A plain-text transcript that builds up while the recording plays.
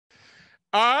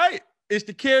All right. It's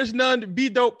the Cares None Be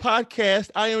Dope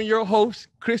podcast. I am your host,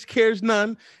 Chris Cares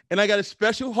None, and I got a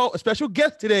special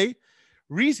guest today,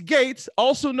 Reese Gates,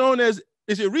 also known as,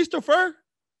 is it Reese Fur?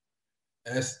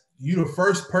 As you the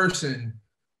first person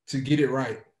to get it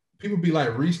right. People be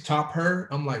like, Reese top her.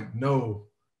 I'm like, no,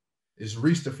 it's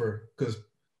Reese Fur. Because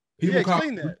people call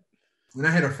explain that. And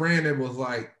I had a friend that was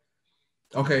like,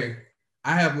 okay,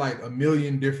 I have like a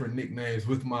million different nicknames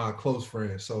with my close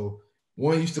friends. So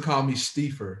one used to call me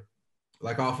Steefer,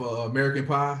 like off of American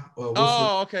Pie.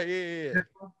 Okay. Yeah.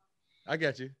 I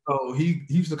got you. So he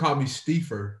used to call me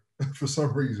Steefer for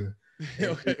some reason.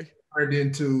 Okay. It turned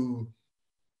into,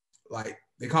 like,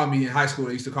 they called me in high school,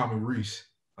 they used to call me Reese.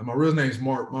 My real name is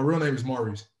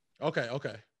Maurice.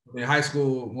 Okay. In high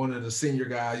school, one of the senior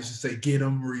guys used to say, "Get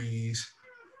him, Reese,"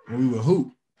 when we would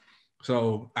hoop.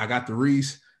 So I got the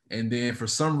Reese, and then for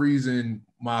some reason,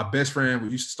 my best friend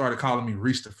used to start calling me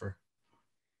Reestifer.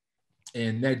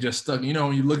 And that just stuck. You know,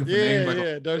 when you're looking for names,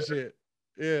 like, does shit.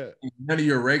 Yeah. None of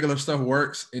your regular stuff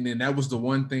works. And then that was the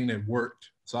one thing that worked.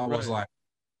 So I was like,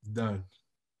 done.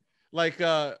 Like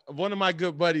one of my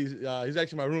good buddies, he's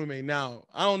actually my roommate now.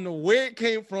 I don't know where it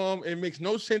came from. It makes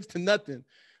no sense to nothing,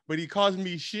 but he calls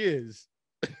me Shiz.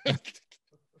 I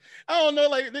don't know,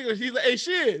 like, nigga, he's like, hey,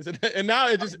 Shiz. And now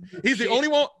it just, he's the only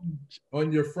one.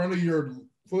 On your front of your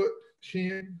foot,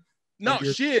 shin? No, like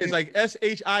Shiz, like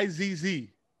Shizz.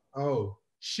 Oh.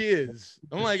 Shiz.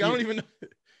 I'm like, I don't even know.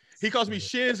 He calls me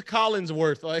Shiz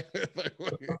Collinsworth. Like,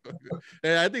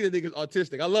 and I think the nigga's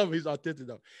autistic. I love him. He's autistic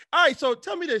though. All right, so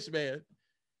tell me this, man.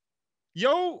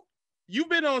 Yo, you've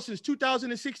been on since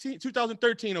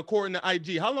 2013, according to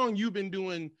IG. How long you been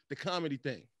doing the comedy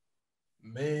thing?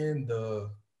 Man,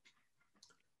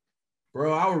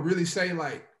 bro, I would really say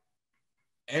like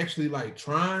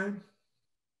trying.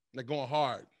 Like going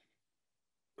hard.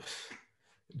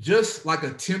 Just like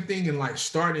attempting and like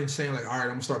starting and saying like, all right, I'm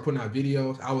gonna start putting out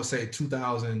videos. I would say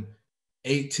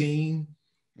 2018.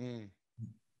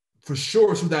 For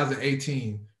sure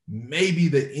 2018, maybe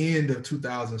the end of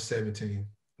 2017.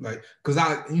 Like, cause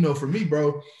for me,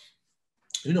 bro,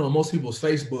 most people's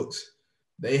Facebooks,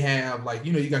 they have like,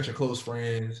 you got your close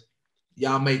friends,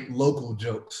 y'all make local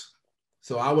jokes.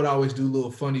 So I would always do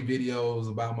little funny videos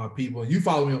about my people. And you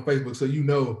follow me on Facebook, so you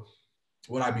know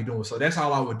what I be doing. So that's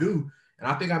all I would do. And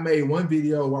I think I made one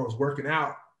video where I was working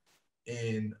out,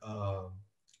 and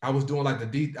I was doing like the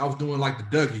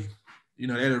Dougie,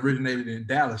 that originated in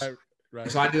Dallas. Right.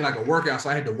 And so I did like a workout. So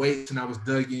I had the weights and I was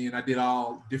Dougie and I did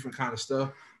all different kind of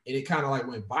stuff. And it kind of like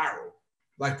went viral.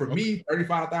 Like for me,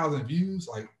 35,000 views,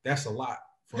 like that's a lot.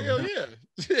 Hell yeah.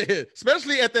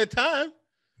 Especially at that time.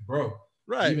 Bro.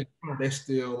 Right. Even that's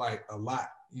still like a lot,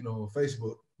 on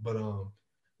Facebook. But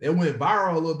it went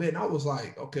viral a little bit, and I was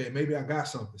like, okay, maybe I got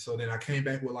something. So then I came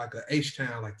back with like a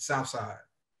H-Town, like the South Side.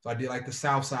 So I did like the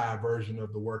South Side version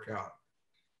of the workout,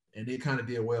 and it kind of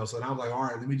did well. So then I was like, all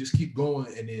right, let me just keep going.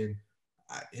 And then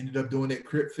I ended up doing that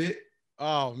Crip Fit.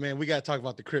 Oh man, we got to talk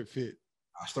about the Crip Fit.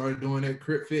 I started doing that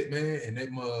Crip Fit, man, and that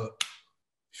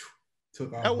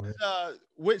took off. That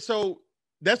was, so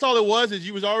that's all it was, is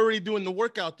you was already doing the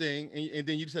workout thing, and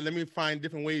then you said, let me find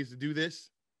different ways to do this.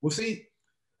 Well, see,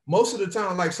 most of the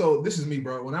time, like, so this is me,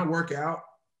 bro. When I work out,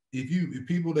 if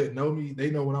people that know me, they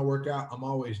know when I work out, I'm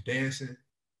always dancing,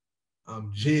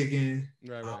 I'm jigging.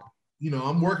 Right.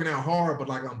 I'm working out hard, but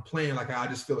like I'm playing, like I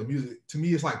just feel the music. To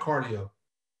me, it's like cardio.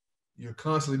 You're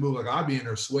constantly moving. Like I'll be in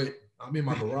there sweating. I'm in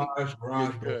my garage.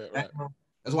 Good, right.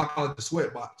 That's why I call it the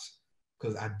sweat box,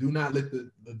 because I do not let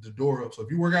the door up. So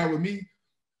if you work out with me,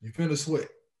 you finna sweat.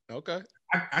 Okay.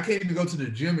 I can't even go to the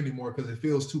gym anymore because it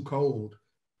feels too cold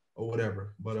or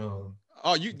whatever. But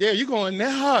you going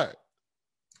that hard,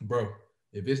 bro?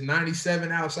 If it's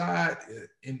 97 outside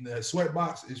in the sweat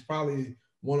box, it's probably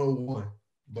 101.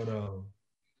 But and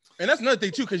that's another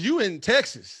thing too, because you in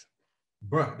Texas,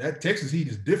 bro. That Texas heat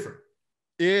is different.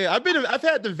 Yeah, I've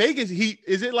had the Vegas heat.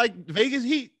 Is it like Vegas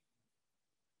heat?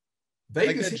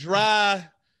 Vegas like dry.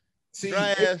 See,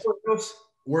 dry ass.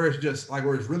 Where it's just like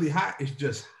where it's really hot, it's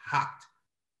just hot.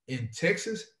 In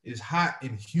Texas, it's hot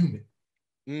and humid.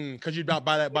 Because you're about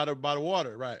by the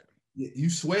water, right? You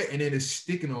sweat and then it's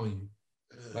sticking on you.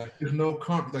 Like there's no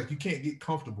comfort. Like you can't get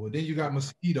comfortable. Then you got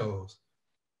mosquitoes.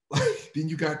 Like then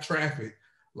you got traffic.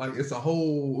 Like it's a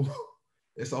whole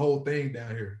thing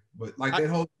down here. But like that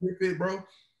whole fit, bro.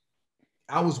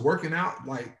 I was working out,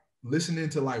 like listening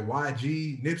to like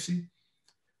YG, Nipsey.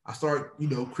 I start,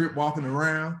 crip walking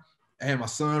around. I had my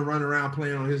son running around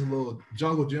playing on his little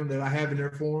jungle gym that I have in there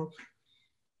for him.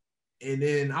 And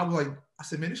then I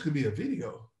said, man, this could be a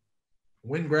video.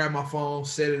 Went and grabbed my phone,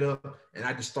 set it up, and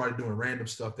I just started doing random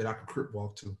stuff that I could crip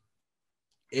walk to.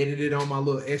 edited on my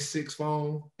little S6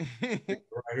 phone. Right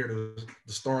here,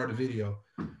 the start of the video.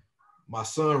 My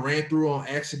son ran through on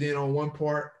accident on one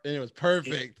part. And it was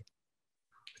perfect.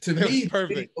 To me,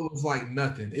 it was like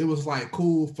nothing. It was like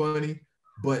cool, funny,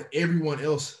 but everyone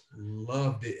else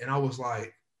loved it. And I was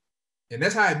like, and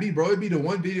that's how it be, bro. It'd be the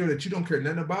one video that you don't care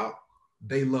nothing about,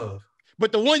 they love.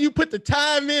 But the one you put the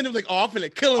time in, it was like, oh, I'm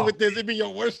finna kill him with this. It'd be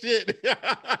your worst shit.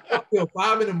 Till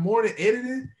 5 a.m.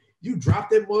 editing, you drop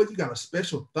that mug, you got a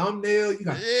special thumbnail, you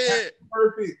got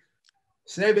perfect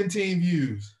 17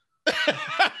 views.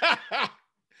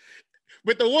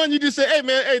 But the one you just say, hey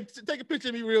man, hey, take a picture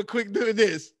of me real quick doing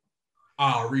this.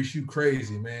 Oh, Reese, you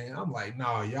crazy, man. I'm like,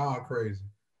 nah, y'all crazy.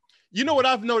 You know what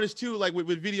I've noticed too, like with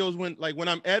videos when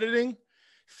I'm editing,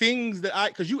 things that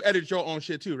because you edit your own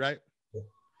shit too, right? Yeah.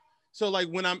 So like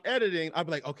when I'm editing, I'll be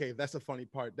like, okay, that's a funny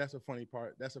part, that's a funny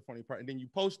part, that's a funny part. And then you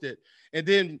post it. And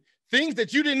then things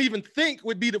that you didn't even think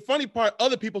would be the funny part,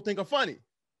 other people think are funny.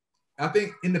 I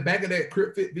think in the back of that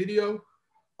Crip Fit video,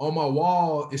 on my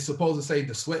wall, it's supposed to say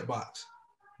the sweat box.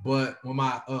 But when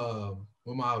my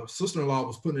sister-in-law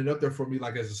was putting it up there for me,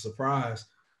 like as a surprise,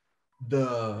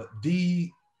 the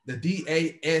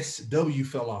DASW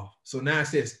fell off. So now it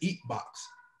says eat box.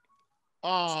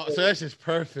 Oh, so that's just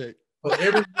perfect. But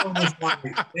everyone was like,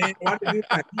 man, why did you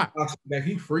like eat box? Like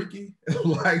he freaky.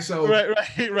 Like so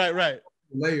right.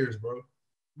 Layers, bro.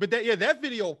 But that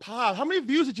video popped. How many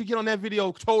views did you get on that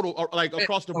video total, or like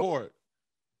across the board?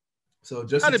 So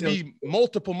just gotta be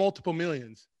multiple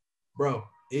millions. Bro,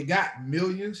 it got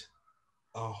millions.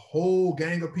 A whole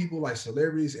gang of people, like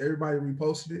celebrities, everybody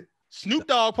reposted it. Snoop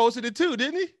Dogg posted it too,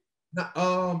 didn't he?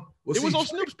 No, it was on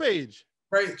Snoop's page.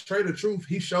 Trey the Truth,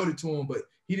 he showed it to him, but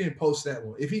he didn't post that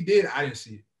one. If he did, I didn't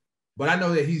see it. But I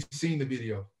know that he's seen the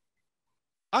video.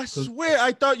 I swear,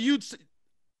 I thought you'd.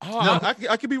 No,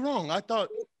 I could be wrong. I thought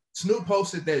Snoop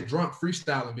posted that drunk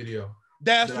freestyling video.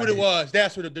 That's what it was.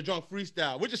 That's what the drunk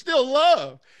freestyle, which is still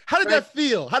love. How did that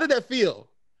feel?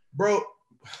 Bro,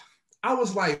 I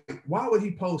was like, why would he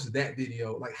post that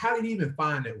video? Like, how did he even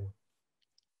find that one?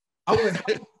 I was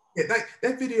like,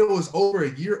 that video was over a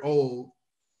year old.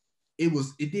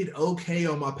 It did okay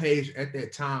on my page at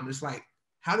that time. It's like,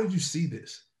 how did you see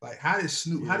this? Like, how did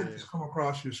this come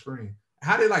across your screen?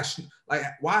 How did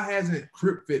why hasn't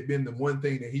Crip Fit been the one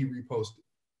thing that he reposted?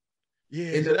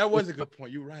 Yeah, and that was a good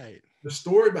point. You're right. The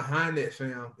story behind that,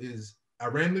 fam, is I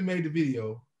randomly made the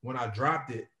video. When I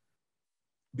dropped it,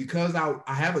 because I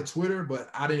have a Twitter, but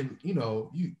I didn't,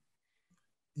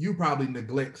 you probably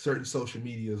neglect certain social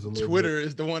medias a little Twitter bit.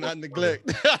 is the one I neglect.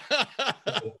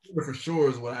 Twitter for sure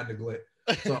is what I neglect.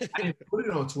 So I didn't put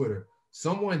it on Twitter.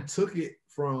 Someone took it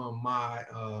from my,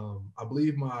 I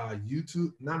believe my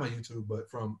YouTube, not my YouTube, but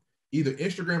from either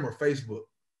Instagram or Facebook.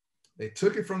 They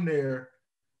took it from there,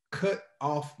 cut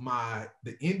off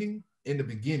the ending and the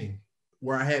beginning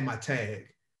where I had my tag,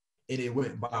 and it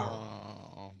went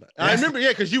viral. I remember,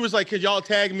 because you was like, could y'all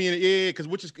tag me in it?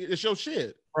 Because it's your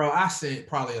shit. Bro, I sent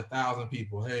probably 1,000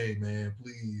 people, hey man,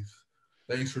 please,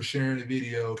 thanks for sharing the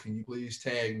video. Can you please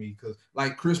tag me? Because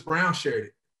like Chris Brown shared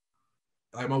it.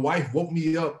 Like my wife woke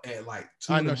me up at like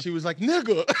 2. I know, she was like,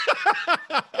 nigga.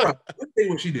 Bro, let's see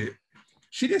what she did.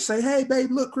 She didn't say, hey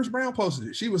babe, look, Chris Brown posted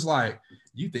it. She was like,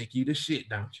 you think you the shit,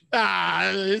 don't you?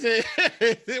 Why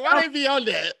they be on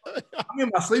that? I'm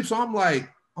in my sleep, so I'm like,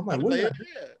 what?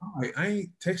 I'm like, I ain't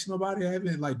texting nobody. I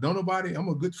haven't done nobody. I'm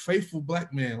a good, faithful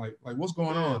black man. Like what's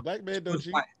going on? Black man don't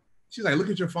cheat. She's like, look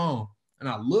at your phone. And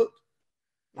I looked.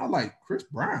 I was like, Chris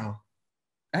Brown.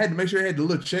 I had to make sure I had the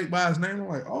little check by his name. I'm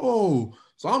like, oh,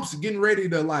 so I'm getting ready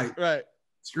to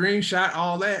screenshot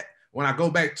all that. When I go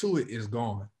back to it, it's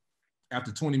gone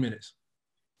after 20 minutes.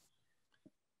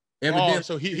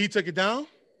 So he took it down?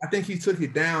 I think he took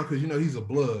it down because he's a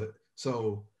blood.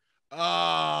 So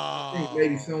I think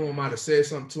maybe someone might have said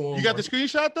something to him. You got the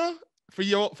screenshot though for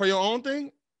your own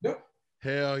thing? Yep.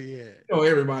 Hell yeah.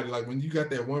 Everybody, like when you got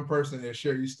that one person that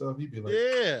share your stuff, you'd be like,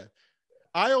 yeah.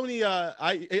 I only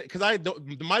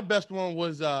my best one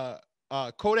was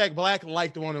Kodak Black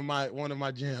liked one of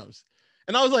my jams.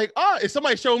 And I was like, if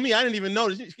somebody showed me, I didn't even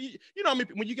notice. I mean,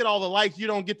 when you get all the likes,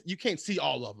 you can't see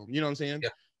all of them. You know what I'm saying?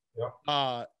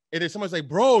 Yeah. And then somebody's like,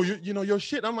 bro, your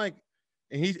shit. And I'm like,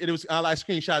 and I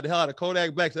screenshot the hell out of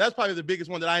Kodak Black. So that's probably the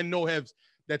biggest one that I know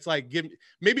that's like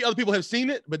maybe other people have seen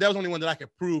it, but that was the only one that I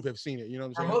could prove have seen it. You know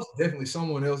what I'm saying? Most definitely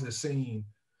someone else has seen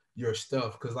your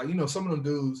stuff. Cause some of them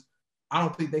dudes, I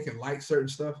don't think they can like certain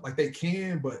stuff. Like they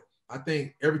can, but I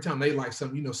think every time they like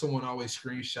something, someone always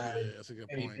screenshot it. Yeah, that's a good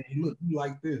point. Hey, look, you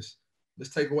like this.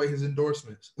 Let's take away his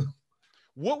endorsements.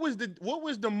 What was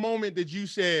the moment that you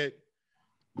said,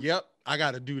 yep, I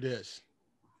got to do this?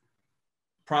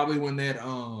 probably when that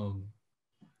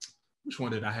which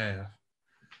one did I have?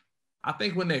 I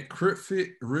think when that Crip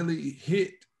Fit really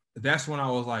hit, that's when I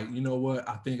was like, you know what?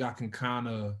 I think I can kind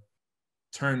of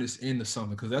turn this into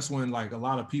something, because that's when like a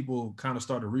lot of people kind of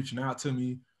started reaching out to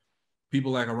me.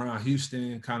 People like around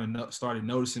Houston kind of started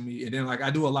noticing me, and then like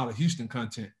I do a lot of Houston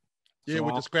content. Yeah, so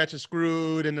with the scratch and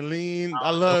screwed and the lean.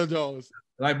 I love those.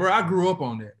 Like, bro, I grew up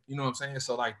on that. You know what I'm saying?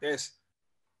 So like that's,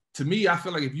 to me, I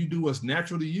feel like if you do what's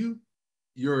natural to you,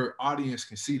 your audience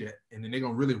can see that, and then they're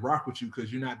gonna really rock with you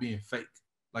because you're not being fake.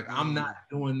 Like I'm not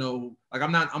doing no, like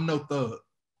I'm no thug.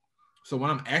 So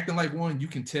when I'm acting like one, you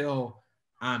can tell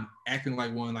I'm acting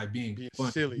like one, like being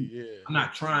funny. Silly. Yeah, I'm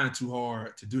not trying too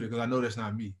hard to do that because I know that's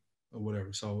not me or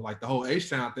whatever. So like the whole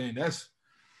H-Town thing, that's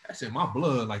in my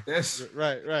blood. Like that's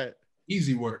right.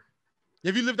 Easy work.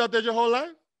 Have you lived out there your whole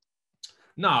life?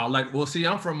 No, like, well, see,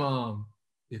 I'm from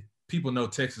if people know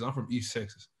Texas, I'm from East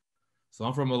Texas. So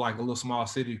I'm from a little small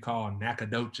city called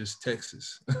Nacogdoches,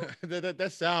 Texas.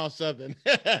 that sounds southern.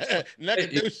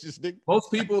 Nacogdoches, nigga.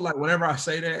 Most people, like, whenever I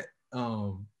say that,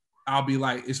 I'll be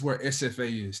like, it's where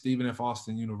SFA is, Stephen F.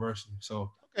 Austin University.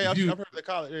 So okay, I've heard of the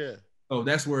college, yeah. So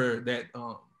that's where that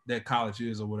college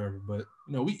is or whatever. But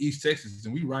we East Texas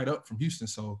and we right up from Houston.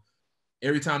 So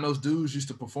every time those dudes used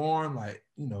to perform, like,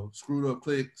 Screwed Up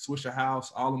Click, Swisher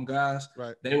House, all them guys,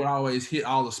 right, they would always hit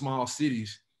all the small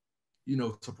cities,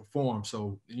 to perform.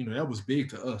 So, that was big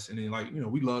to us. And then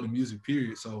we love the music,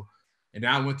 period. So, and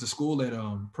then I went to school at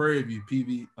Prairie View,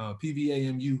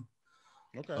 PVAMU,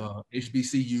 okay,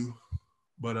 HBCU.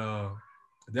 But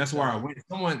that's where I went.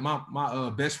 Someone, my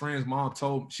best friend's mom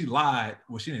she lied.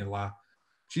 Well, she didn't lie.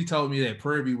 She told me that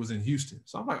Prairie View was in Houston.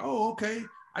 So I'm like, oh, okay.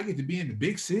 I get to be in the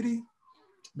big city.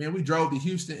 Man, we drove to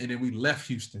Houston and then we left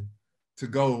Houston to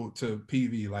go to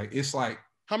PV. Like, it's like,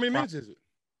 how many minutes is it?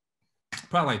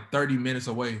 Probably like 30 minutes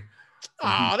away.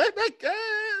 Oh, that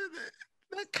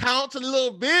counts a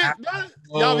little bit.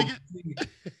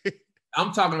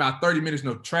 I'm talking about 30 minutes,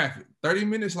 no traffic. 30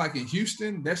 minutes, like in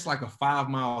Houston, that's like a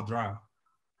 5-mile drive.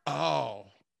 Oh.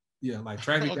 Yeah, like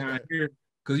traffic down here.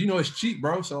 Because, it's cheap,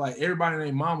 bro. So, like, everybody and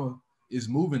their mama is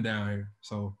moving down here.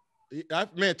 So,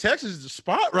 man, Texas is the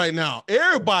spot right now.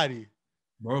 Everybody.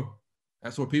 Bro,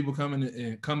 that's where people coming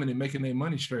and making their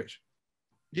money stretch.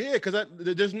 Yeah, because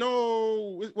there's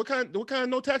no what kind of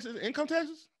no taxes, income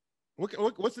taxes?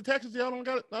 What's the taxes y'all don't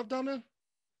got up down there?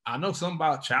 I know something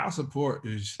about child support.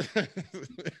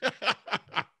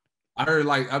 I heard,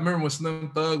 I remember when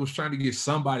Slim Thug was trying to get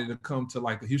somebody to come to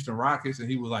the Houston Rockets, and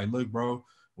he was like, "Look, bro,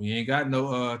 we ain't got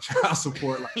no child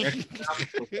support all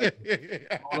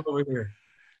over here."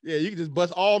 Yeah, you can just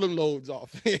bust all them loads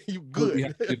off. You good. You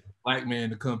have to get a black man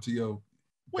to come to your.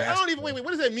 Wait, I don't even wait.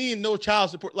 What does that mean? No child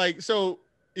support? So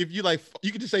if you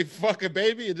you can just say "fuck a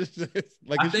baby" and just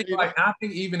I think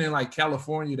even in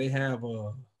California they have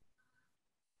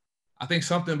I think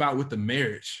something about with the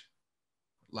marriage,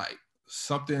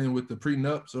 something with the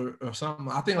prenups or something.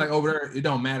 I think over there it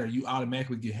don't matter. You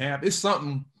automatically get half. It's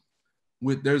something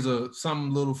with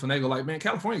some little finagle. Man,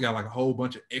 California got a whole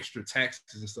bunch of extra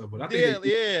taxes and stuff. But I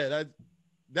think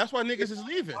that's why niggas is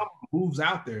leaving. Moves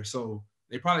out there, so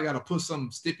they probably got to put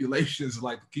some stipulations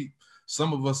to keep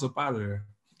some of us up out of there.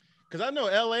 Because I know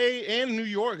LA and New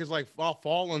York is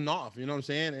falling off, you know what I'm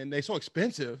saying? And they're so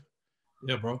expensive.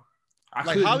 Yeah, bro.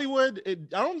 Hollywood, I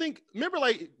don't think, remember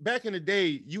back in the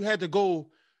day, you had to go,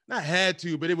 not had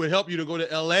to, but it would help you to go to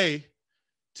LA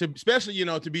to, especially,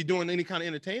 to be doing any kind of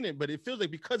entertainment. But it feels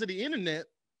like because of the internet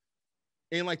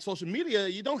and social media,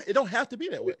 it don't have to be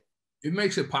that way. It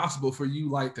makes it possible for you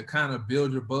to kind of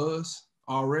build your buzz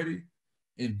already.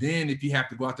 And then if you have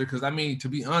to go out there, because to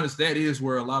be honest, that is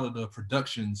where a lot of the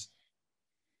productions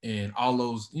and all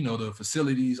those, the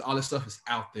facilities, all that stuff is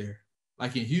out there.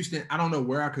 Like in Houston, I don't know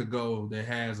where I could go that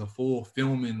has a full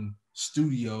filming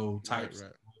studio type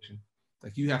situation.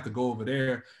 You have to go over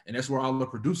there, and that's where all the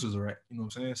producers are at. You know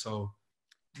what I'm saying? So,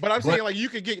 but I'm saying you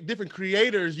could get different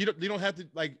creators. You don't have to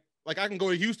I can go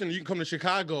to Houston, and you can come to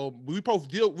Chicago. We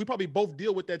probably both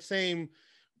deal with that same.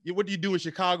 What do you do in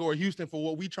Chicago or Houston for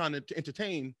what we trying to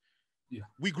entertain? Yeah,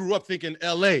 we grew up thinking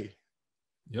L.A.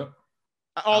 Yep.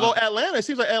 Although Atlanta, it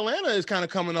seems like Atlanta is kind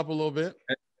of coming up a little bit.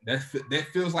 That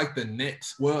feels like the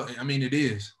next. Well, it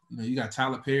is. You got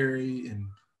Tyler Perry and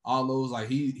all those.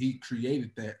 He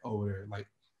created that over there.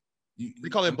 They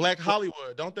call it Black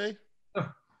Hollywood, don't they?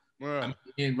 Yeah.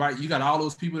 And you got all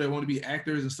those people that want to be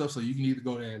actors and stuff. So you can either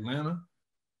go to Atlanta,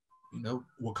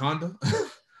 Wakanda,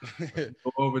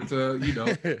 go over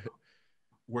to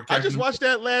I just watched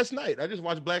that last night. I just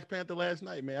watched Black Panther last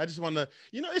night, man. I just want to,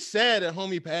 it's sad that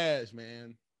homie passed,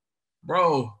 man.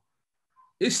 Bro,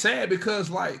 it's sad because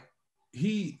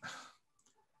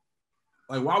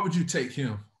like, why would you take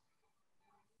him?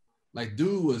 Like,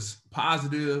 dude was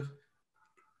positive.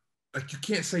 Like, you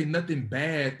can't say nothing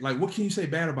bad. Like, what can you say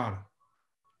bad about him?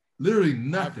 Literally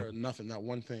nothing. I've heard nothing, not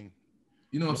one thing.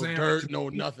 You know what No I'm saying? dirt, Like, no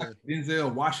nothing.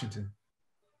 Denzel Washington.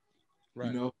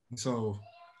 Right. You know? So,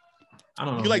 I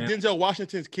don't know, You like man. Denzel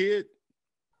Washington's kid?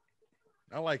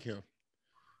 I like him.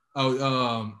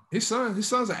 Oh, his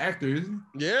son's an actor, isn't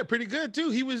he? Yeah, pretty good too.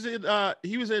 He was in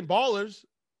Ballers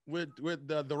with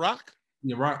The Rock.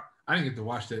 Yeah, right. I didn't get to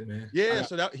watch that, man. Yeah,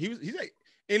 so that he's like,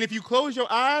 and if you close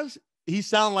your eyes, he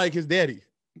sound like his daddy.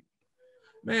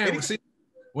 Man, see,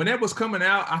 when that was coming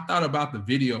out, I thought about the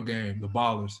video game, The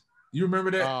Ballers. You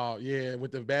remember that? Oh yeah,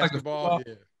 with the basketball. Like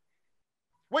yeah.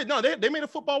 Wait, no, they made a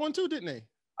football one too, didn't they?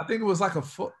 I think it was like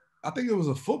I think it was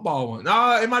a football one.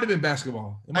 No, it might have been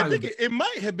basketball. I think it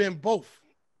might have been both.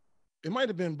 It might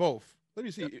have been both. Let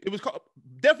me see. It was called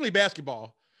definitely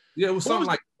basketball. Yeah, it was something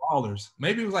like Ballers.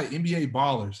 Maybe it was like NBA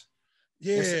Ballers.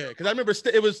 Yeah, because I remember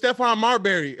it was Stephon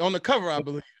Marbury on the cover, I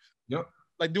believe. Yep.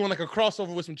 Like doing like a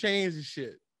crossover with some chains and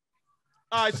shit.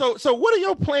 All right, so what are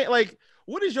your plans? Like,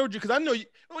 what is your? Because I know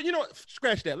you know,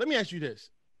 scratch that. Let me ask you this,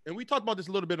 and we talked about this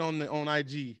a little bit on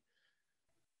IG.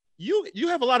 You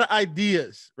have a lot of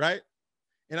ideas, right?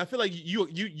 And I feel like you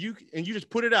just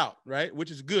put it out, right?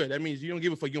 Which is good. That means you don't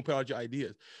give a fuck. You don't put out your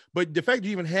ideas. But the fact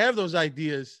you even have those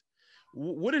ideas,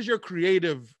 what is your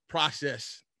creative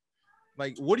process?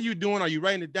 Like, what are you doing? Are you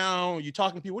writing it down? Are you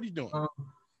talking to people? What are you doing?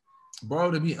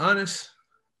 Bro, to be honest,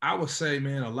 I would say,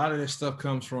 man, a lot of that stuff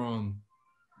comes from.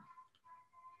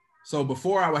 So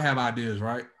before I would have ideas,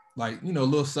 right? Like, you know,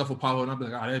 little stuff would pop up and I'd be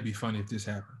like, oh, that'd be funny if this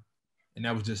happened. And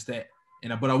that was just that.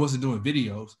 But I wasn't doing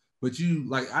videos. But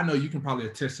I know you can probably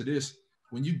attest to this.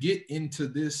 When you get into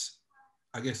this,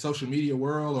 I guess, social media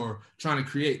world or trying to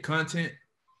create content,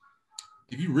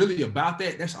 if you really about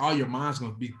that, that's all your mind's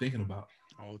going to be thinking about.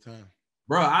 All the time.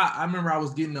 Bro, I remember I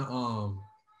was getting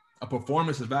a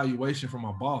performance evaluation from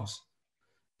my boss.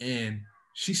 And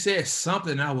she said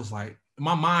something and I was like,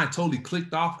 my mind totally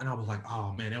clicked off and I was like,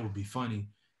 oh man, that would be funny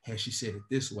had she said it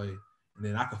this way. And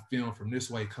then I could film from this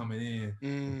way coming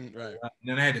in. Right. And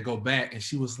then I had to go back and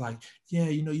she was like, yeah,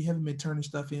 you know, you haven't been turning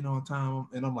stuff in on time.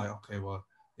 And I'm like, okay, well,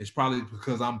 it's probably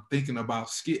because I'm thinking about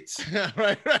skits.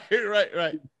 Right.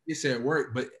 It's at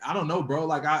work, but I don't know, bro.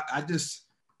 Like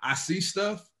I see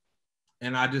stuff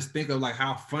and I just think of like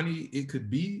how funny it could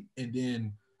be. And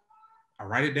then I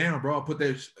write it down, bro. I put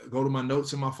that, go to my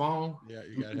notes in my phone. Yeah,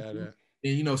 you gotta have that.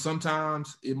 And, you know,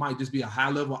 sometimes it might just be a high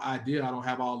level idea. I don't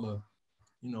have all the,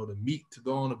 you know, the meat to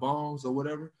go on the bones or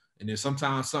whatever. And then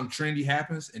sometimes something trendy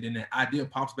happens and then that idea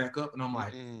pops back up and I'm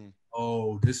like,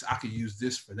 oh, I could use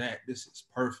this for that. This is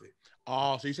perfect.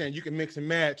 Oh, so you're saying you can mix and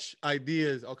match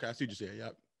ideas. Okay, I see what you're saying.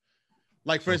 Yep.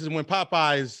 Like, for instance, when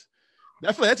Popeyes,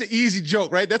 that's an easy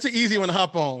joke, right? That's an easy one to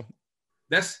hop on.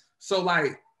 That's so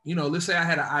like, you know, let's say I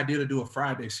had an idea to do a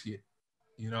Friday skit,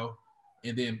 you know,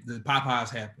 and then the Popeyes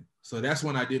happened. So that's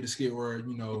when I did the skit where,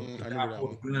 you know, the guy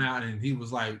pulled the gun out and he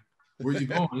was like, where's you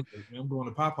going? Like, I'm going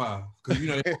to Popeyes. Because, you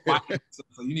know,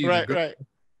 so you need to go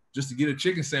just to get a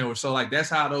chicken sandwich. So, like, that's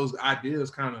how those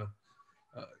ideas kind of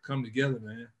come together,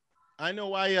 man. I know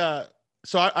why.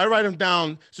 So I write them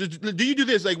down. So do you do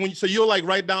this? Like, so you'll like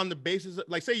write down the basis,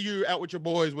 like say you're out with your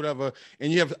boys, whatever,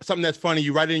 and you have something that's funny,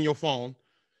 you write it in your phone.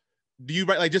 Do you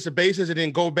write like just a basis and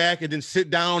then go back and then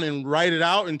sit down and write it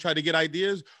out and try to get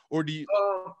ideas? Or do you?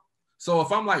 So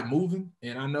if I'm like moving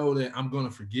and I know that I'm going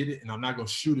to forget it and I'm not going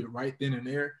to shoot it right then and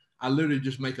there, I literally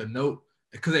just make a note.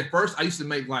 Because at first I used to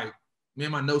make like,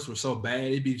 man, my notes were so bad.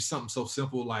 It'd be something so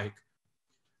simple like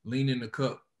lean in the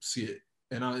cup, shit.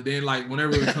 And then like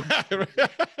whenever it comes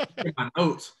to my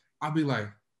notes, I'll be like,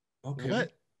 okay, what am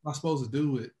I supposed to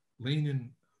do with lean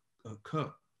in a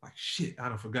cup? Like shit, I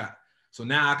done forgot. So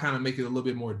now I kind of make it a little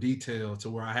bit more detailed to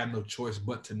where I have no choice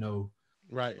but to know.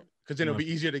 Right. Because then it'll be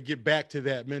easier to get back to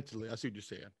that mentally. I see what you're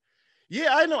saying. Yeah,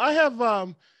 I know. I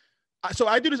have so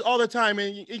I do this all the time.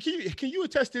 And can you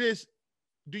attest to this?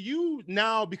 Do you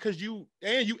now, because you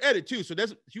edit too, so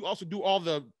you also do all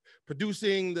the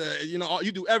producing,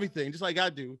 you do everything just like I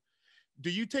do. Do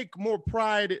you take more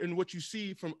pride in what you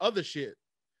see from other shit?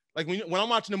 Like when I'm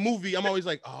watching a movie, I'm always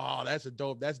like, oh, that's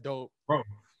dope. Bro,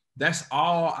 that's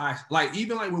all I like,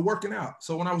 even like with working out.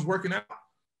 So when I was working out,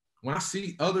 when I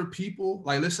see other people,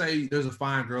 like let's say there's a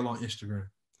fine girl on Instagram,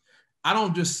 I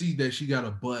don't just see that she got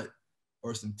a butt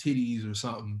or some titties or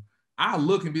something. I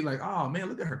look and be like, oh man,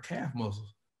 look at her calf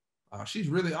muscles. She's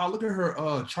really, look at her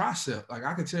tricep. Like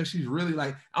I can tell she's really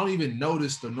like, I don't even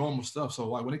notice the normal stuff. So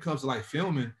like when it comes to like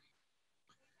filming,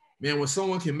 man, when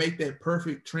someone can make that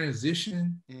perfect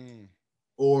transition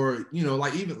or, you know,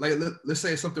 like even like, let's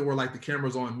say it's something where like the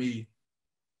camera's on me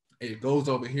it goes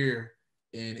over here,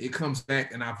 and it comes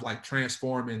back, and I've like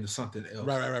transformed into something else.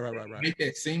 Right. Make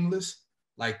that seamless.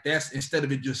 Like that's instead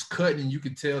of it just cutting, you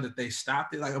can tell that they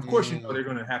stopped it. Like, of course, you know they're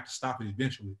gonna have to stop it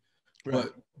eventually,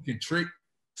 but you can trick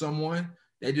someone.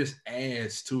 That just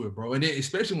adds to it, bro. And then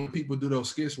especially when people do those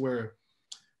skits where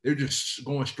they're just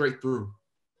going straight through.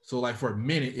 So like for a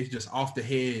minute, it's just off the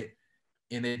head,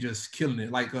 and they're just killing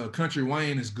it. Like Country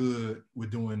Wayne is good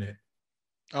with doing that.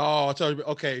 Oh,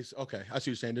 okay. I see what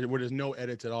you're saying. Where there's no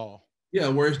edits at all. Yeah,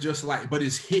 where it's just like, but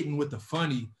it's hitting with the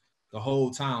funny the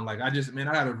whole time. Like I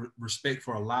got a respect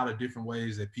for a lot of different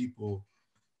ways that people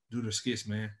do their skits,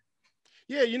 man.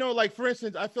 Yeah, like for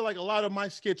instance, I feel like a lot of my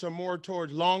skits are more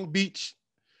towards Long Beach,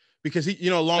 because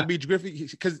Long Beach Griffey,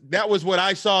 because that was what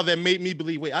I saw that made me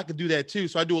believe, wait, I could do that too.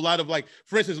 So I do a lot of like,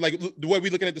 for instance, like the way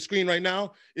we're looking at the screen right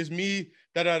now is me,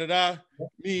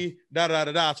 me,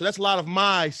 So that's a lot of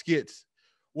my skits.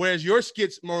 Whereas your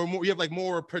skits more you have like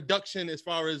more production as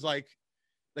far as like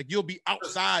you'll be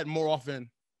outside more often.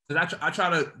 I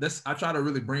try to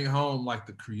really bring home like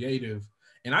the creative,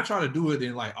 and I try to do it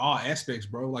in like all aspects,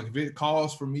 bro. Like if it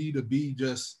calls for me to be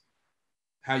just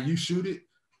how you shoot it,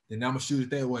 then I'm gonna shoot it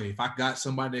that way. If I got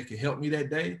somebody that can help me that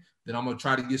day, then I'm gonna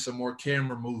try to get some more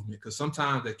camera movement, because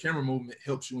sometimes that camera movement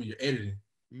helps you when you're editing.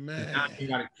 Man, you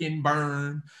got a kin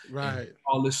burn, right?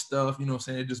 All this stuff, you know what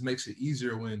I'm saying? It just makes it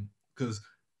easier because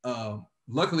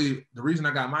luckily the reason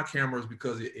I got my camera is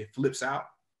because it flips out,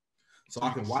 so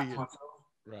I can watch myself.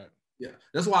 Right. Yeah,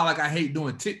 that's why I hate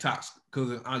doing TikToks,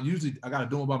 because I gotta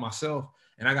do them by myself,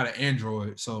 and I got an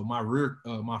Android, so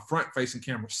my front facing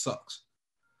camera sucks.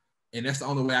 And that's the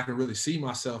only way I can really see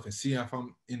myself and see if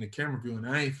I'm in the camera view. And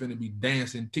I ain't finna be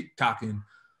dancing, TikToking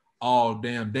all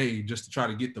damn day just to try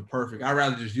to get the perfect. I'd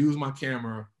rather just use my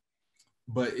camera.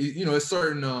 But it's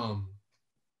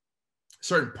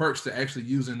certain perks to actually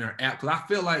using their app. Because I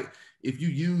feel like if you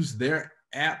use their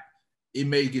app, it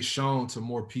may get shown to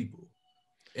more people.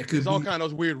 There's all kind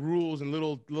of those weird rules and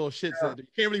little shits that you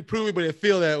can't really prove it, but it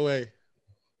feel that way.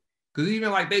 Because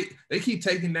even like they keep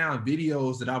taking down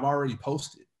videos that I've already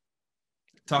posted,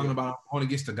 talking about going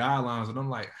against the guidelines, and I'm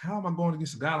like, how am I going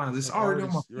against the guidelines? It's already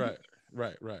on my feed.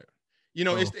 Right.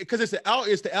 It's because it's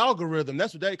the algorithm.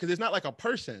 That's what because it's not like a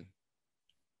person.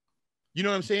 You know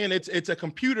what I'm saying? It's a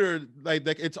computer, like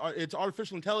it's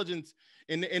artificial intelligence,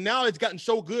 and now it's gotten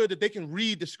so good that they can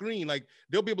read the screen. Like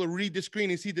they'll be able to read the screen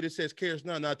and see that it says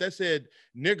CARESNONE. Now if that said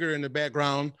nigger in the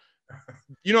background,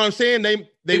 you know what I'm saying?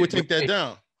 They would take that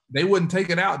down. They wouldn't take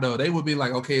it out though. They would be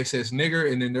like, okay, it says nigger,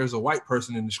 and then there's a white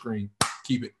person in the screen.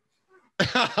 Keep it.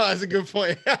 That's a good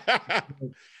point.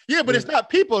 Yeah, but it's not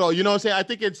people though. You know what I'm saying? I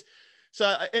think it's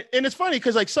so, and it's funny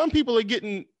because like some people are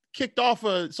getting kicked off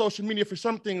of social media for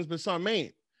some things, but some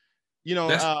ain't. Go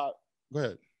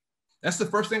ahead. That's the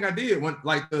first thing I did when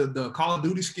like the Call of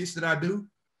Duty skits that I do.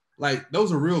 Like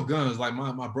those are real guns. Like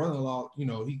my brother-in-law,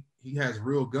 he has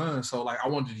real guns. So like I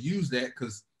wanted to use that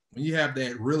because when you have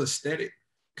that real aesthetic,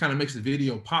 kind of makes the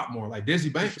video pop more. Like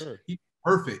Desi Banks, he's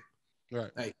perfect. Right.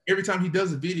 Like every time he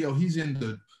does a video,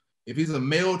 if he's a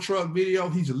mail truck video,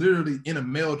 he's literally in a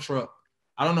mail truck.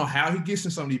 I don't know how he gets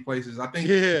in some of these places. I think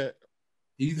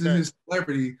he's in his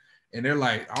celebrity, and they're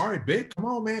like, all right, bet, come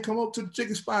on, man, come up to the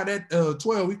chicken spot at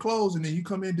 12, we close, and then you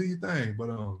come in and do your thing. But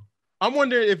I'm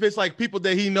wondering if it's like people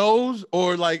that he knows,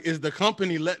 or like is the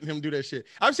company letting him do that shit.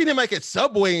 I've seen him like at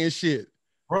Subway and shit.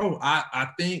 Bro, I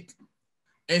think,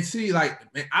 and see,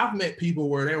 like, man, I've met people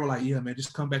where they were like, yeah, man,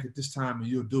 just come back at this time and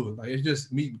you'll do it. Like, it's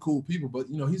just meeting cool people. But,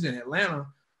 he's in Atlanta,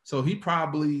 so he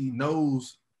probably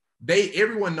knows,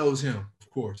 everyone knows him, of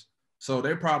course. So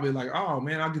they're probably like, oh,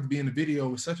 man, I'll get to be in the video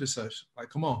with such and such. Like,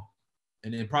 come on.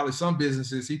 And then probably some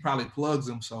businesses, he probably plugs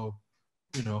them. So,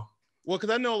 Well,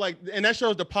 because I know, like, and that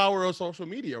shows the power of social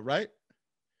media, right?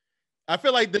 I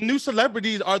feel like the new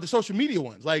celebrities are the social media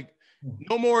ones. Like,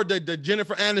 no more the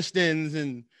Jennifer Anistons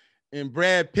and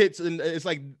Brad Pitts, and it's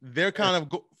like they're kind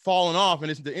of falling off, and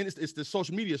it's the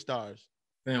social media stars.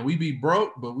 Man, we be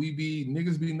broke, but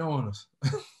niggas be knowing us.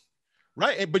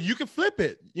 Right, but you can flip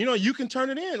it. You can turn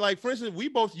it in. Like for instance,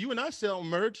 you and I sell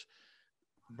merch,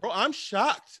 bro. I'm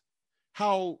shocked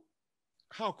how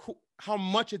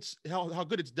much how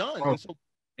good it's done. Bro,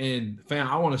 and fam,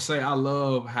 I want to say I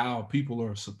love how people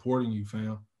are supporting you,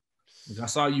 fam. Like, I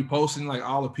saw you posting like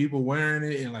all the people wearing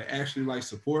it and like actually like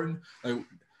supporting, like.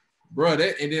 Bro,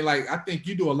 and then like I think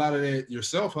you do a lot of that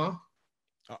yourself, huh?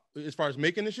 As far as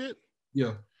making the shit?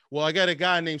 Yeah. Well, I got a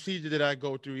guy named CJ that I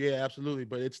go through. Yeah, absolutely.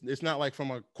 But it's not like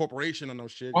from a corporation or no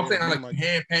shit. I'm saying like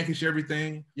hand package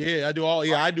everything. Yeah, I do all.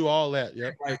 Yeah, I do all that.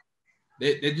 Yeah. Like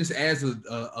that just adds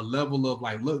a level of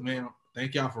like, look, man,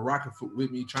 thank y'all for rocking with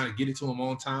me, trying to get it to them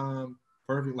on time,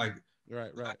 perfect. Like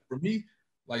Right. Like, for me,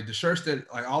 like the shirts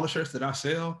that, like all the shirts that I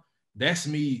sell, that's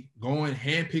me going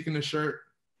hand picking the shirt,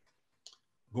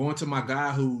 going to my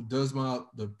guy who does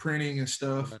the printing and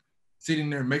stuff, sitting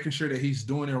there making sure that he's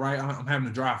doing it right. I'm having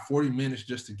to drive 40 minutes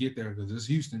just to get there because it's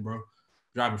Houston, bro.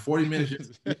 Driving 40 minutes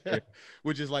just to get there.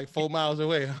 Which is like 4 miles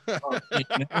away.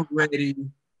 Now ready.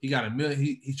 He got a million.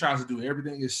 He tries to do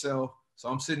everything himself. So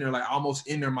I'm sitting there like almost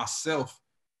in there myself,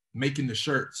 making the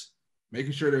shirts,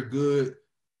 making sure they're good,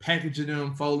 packaging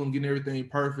them, folding them, getting everything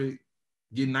perfect,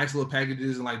 getting nice little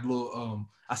packages and like little.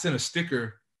 I sent a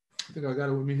sticker. I think I got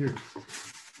it with me here.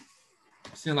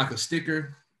 I sent like a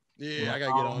sticker. Yeah, I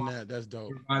gotta get on that. That's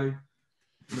dope. Everybody,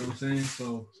 you know what I'm saying?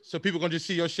 So people gonna just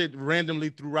see your shit randomly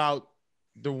throughout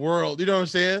the world. You know what I'm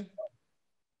saying?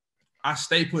 I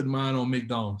stay putting mine on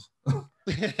McDonald's.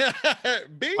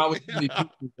 People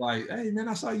like, hey man,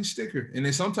 I saw your sticker. And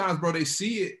then sometimes, bro, they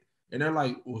see it and they're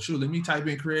like, well, shoot, let me type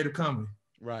in creative comedy.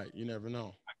 Right. You never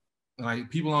know. Like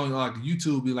people on like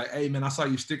YouTube be like, hey man, I saw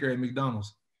your sticker at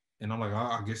McDonald's. And I'm like, oh,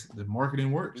 I guess the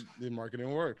marketing works. The marketing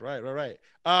worked. Right.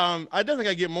 I definitely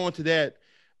gotta get more into that.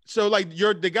 So like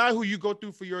the guy who you go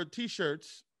through for your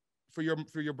t-shirts, for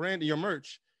your brand and your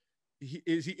merch,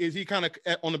 is he kind of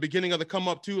on the beginning of the come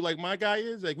up too, like my guy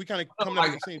is? Like we kind of coming up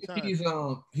at the same time.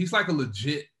 He's like a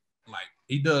legit, like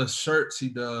he does shirts, he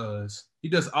does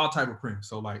all type of prints.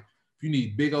 So like if you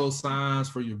need big old signs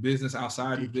for your business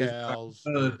outside your business,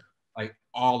 like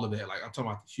all of that. Like I'm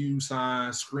talking about the huge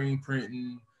signs, screen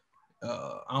printing.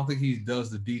 I don't think he does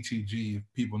the DTG, if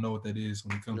people know what that is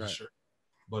when it comes to shirt.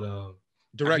 But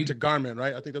direct to garment,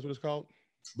 right? I think that's what it's called.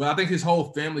 But I think his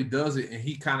whole family does it, and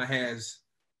he kind of has.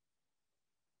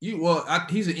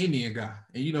 He's an Indian guy,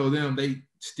 and you know them. They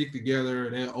stick together.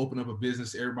 They open up a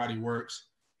business. Everybody works,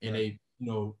 and they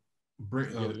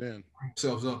bring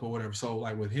themselves up or whatever. So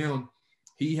like with him,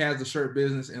 he has a shirt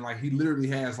business, and like he literally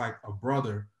has like a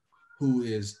brother who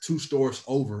is 2 stores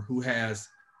over who has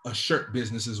a shirt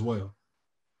business as well.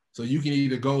 So you can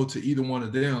either go to either one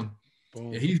of them.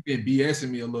 Boom. And he's been BSing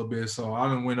me a little bit, so I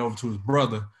done went over to his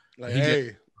brother. Like,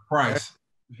 hey, price.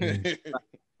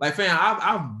 Like, fam,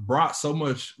 I've brought so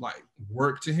much like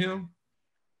work to him,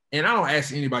 and I don't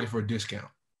ask anybody for a discount.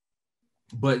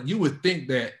 But you would think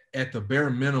that at the bare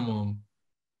minimum,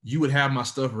 you would have my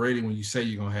stuff ready when you say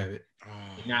you're gonna have it,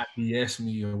 not BS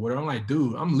me or whatever. I'm like,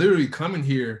 dude, I'm literally coming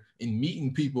here and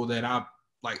meeting people that I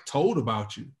like told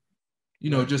about you. You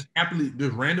know, just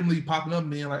randomly popping up and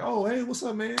being like, oh, hey, what's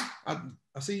up, man? I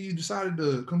see you decided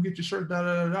to come get your shirt, da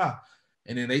da da da.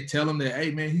 And then they tell him that, hey,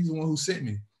 man, he's the one who sent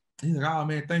me. He's like, oh,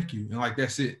 man, thank you. And like,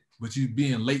 that's it. But you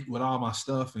being late with all my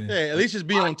stuff. And at least just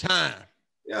be on time.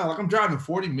 Yeah, like I'm driving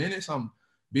 40 minutes. I'm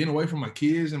being away from my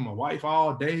kids and my wife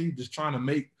all day, just trying to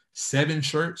make 7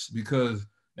 shirts because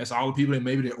that's all the people that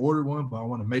maybe they ordered one, but I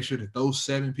want to make sure that those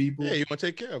 7 people. Yeah, you want to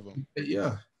take care of them.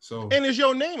 Yeah. So. And is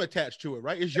your name attached to it,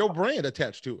 right? Is your brand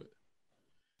attached to it?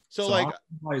 So like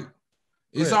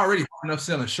it's already hard enough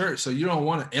selling shirts, so you don't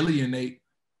want to alienate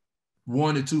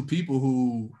 1 or 2 people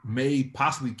who may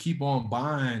possibly keep on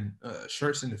buying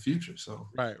shirts in the future. So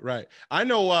right. I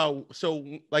know.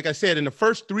 So like I said, in the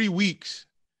first 3 weeks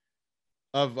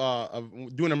of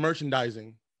doing the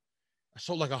merchandising, I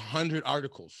sold like 100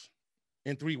 articles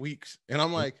in 3 weeks, and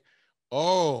I'm like,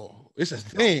 oh, it's a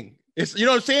thing. It's, you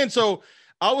know what I'm saying? So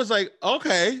I was like,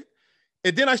 okay.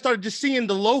 And then I started just seeing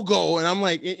the logo, and I'm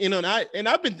like, you know, I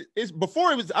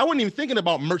wasn't even thinking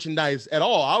about merchandise at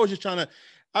all. I was just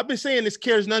I've been saying this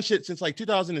CARESNONE shit since like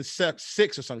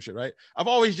 2006 or some shit, right? I've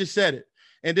always just said it.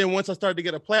 And then once I started to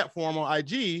get a platform on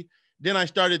IG, then I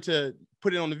started to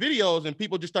put it on the videos, and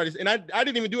people just started, and I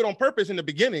didn't even do it on purpose in the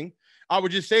beginning. I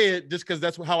would just say it just because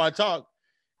that's how I talk.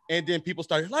 And then people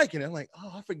started liking it. I'm like,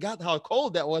 oh, I forgot how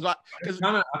cold that was. I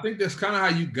think that's kind of how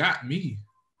you got me.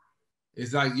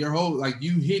 It's like your whole, like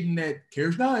you hitting that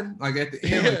CARESNONE, like at the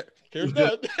end. Like,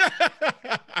 CARESNONE.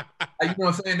 Like, you know what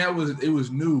I'm saying? It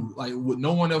was new. Like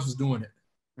no one else was doing it.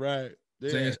 Right.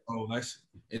 Yeah. Saying,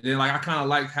 and then like I kind of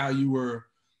liked how you were.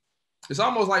 It's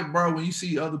almost like, bro, when you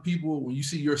see other people, when you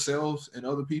see yourselves and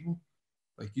other people,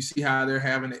 like you see how they're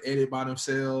having to edit by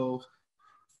themselves,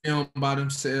 film by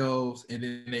themselves, and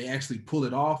then they actually pull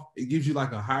it off. It gives you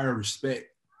like a higher respect.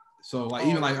 So like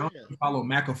I don't follow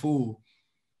McAfool.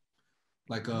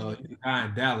 Like the guy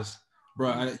in Dallas,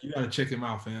 bro, you gotta check him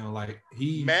out, fam. Like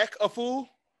McAfool?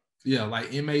 Yeah, like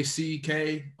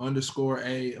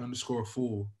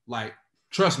MACK_A_fool. Like,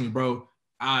 trust me, bro.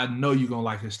 I know you're gonna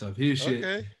like his stuff. His shit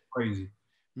is crazy.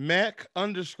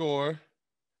 MAC_A_?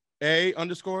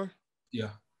 Yeah.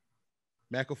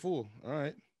 McAfool. All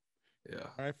right. Yeah.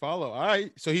 All right, follow. All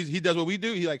right. So he does what we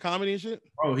do. He like comedy and shit.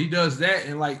 Bro, he does that,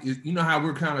 and like you know how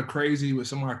we're kind of crazy with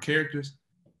some of our characters.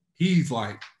 He's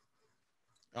like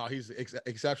Oh, he's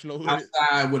exceptional with it.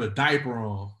 outside with a diaper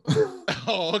on.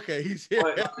 Oh, okay. He's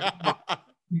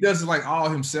He does it like all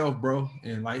himself, bro,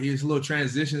 and like his little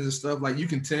transitions and stuff. Like you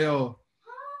can tell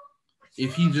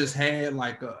if he just had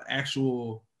like a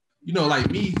actual, you know,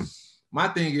 like me. My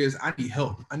thing is I need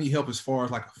help. I need help as far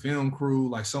as like a film crew,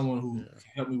 like someone who can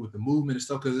help me with the movement and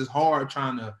stuff, because it's hard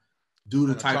trying to do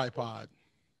the tripod.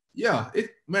 Yeah,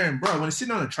 man, bro, when it's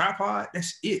sitting on a tripod,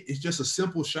 that's it. It's just a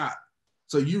simple shot.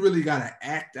 So you really gotta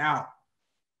act out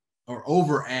or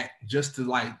overact just to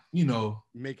like, you know,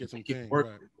 make it something, work,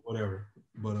 right. Whatever.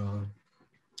 But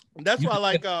that's why I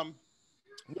like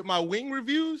with my wing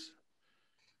reviews.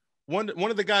 One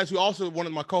of the guys who also one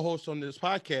of my co-hosts on this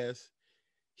podcast,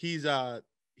 he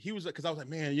was because I was like,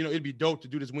 man, you know, it'd be dope to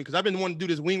do this wing, because I've been wanting to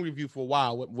do this wing review for a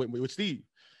while with Steve.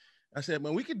 I said,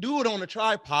 man, we could do it on a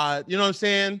tripod, you know what I'm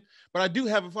saying? But I do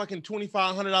have a fucking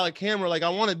 $2,500 camera. Like, I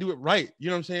want to do it right, you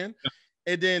know what I'm saying?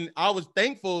 And then I was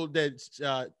thankful that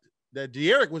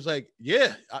De'Eric was like,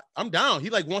 yeah, I'm down.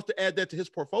 He like wants to add that to his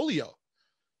portfolio.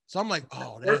 So I'm like,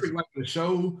 oh, that's perfect. Like the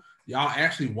show, y'all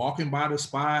actually walking by the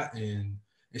spot, and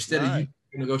instead of you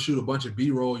gonna go shoot a bunch of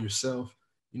B-roll yourself,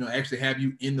 you know, actually have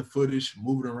you in the footage,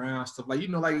 moving around, stuff like, you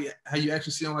know, like how you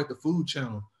actually see on like the Food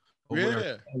Channel.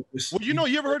 Yeah. Well, you know,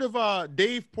 you ever heard of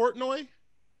Dave Portnoy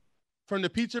from the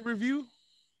Pizza Review?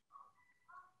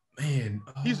 Man,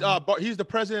 he's the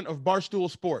president of Barstool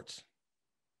Sports.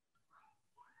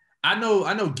 I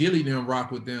know Gilly them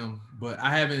rock with them, but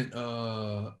I haven't.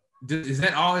 Is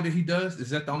that all that he does?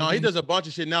 Is that the only? No, he does a bunch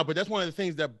of shit now, but that's one of the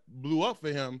things that blew up for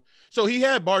him. So he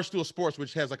had Barstool Sports,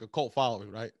 which has like a cult following,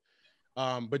 right?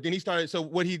 But then he started. So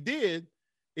what he did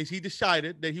is he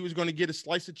decided that he was going to get a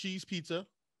slice of cheese pizza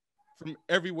from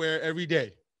everywhere every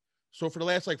day. So for the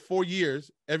last like 4 years,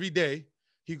 every day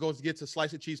he goes to gets a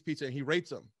slice of cheese pizza and he rates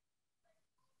them.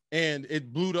 And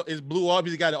it blew up.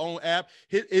 He's got his own app.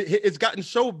 It's gotten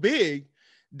so big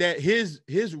that his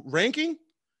ranking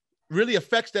really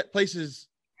affects that place's,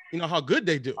 you know, how good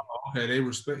they do. Okay, they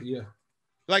respect, yeah.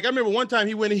 Like I remember one time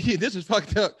he went. This is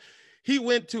fucked up. He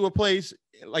went to a place,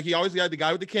 like he always got the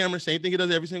guy with the camera, same thing he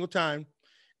does every single time.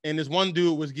 And this one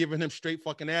dude was giving him straight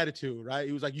fucking attitude, right?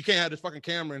 He was like, "You can't have this fucking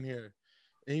camera in here."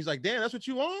 And he's like, "Damn, that's what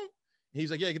you want?" And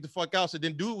he's like, "Yeah, get the fuck out." So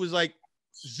then dude was like,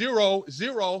 zero.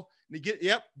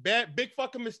 And big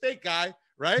fucking mistake, guy,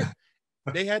 right?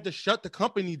 They had to shut the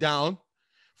company down,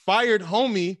 fired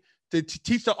homie to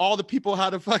teach all the people how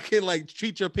to fucking like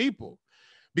treat your people.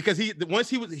 Because he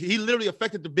literally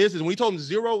affected the business. When we told him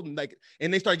zero,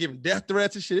 and they started giving death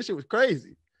threats and shit, this shit was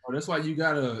crazy. Oh, that's why you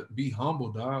gotta be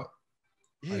humble, dog.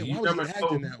 Yeah, like, why was he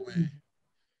acting that way?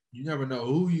 You never know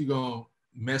who you gonna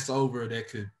mess over that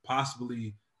could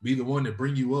possibly be the one that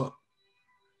bring you up,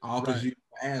 all because you're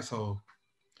an asshole.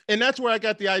 And that's where I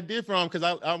got the idea from, because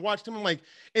I watched him. I'm like,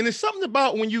 and it's something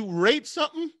about when you rate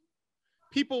something,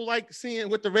 people like seeing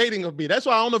what the rating will be. That's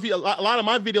why I don't know if a lot of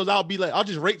my videos, I'll be like, I'll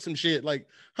just rate some shit. Like,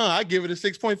 I give it a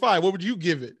 6.5. What would you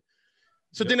give it?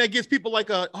 So then that gives people like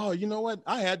oh, you know what?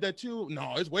 I had that too.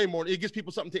 No, it's way more. It gives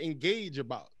people something to engage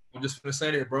about. I'm just gonna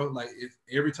say that, bro. Like, if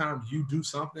every time you do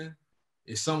something,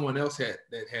 it's someone else that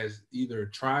has either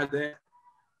tried that,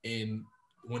 and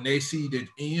when they see that,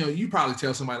 and, you know, you probably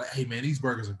tell somebody like, "Hey, man, these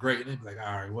burgers are great," and they'd be like,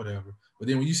 "All right, whatever." But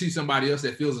then when you see somebody else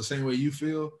that feels the same way you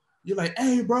feel, you're like,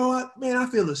 "Hey, bro, I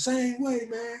feel the same way,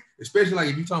 man." Especially like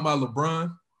if you're talking about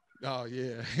LeBron. Oh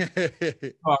yeah,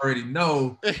 you already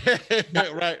know.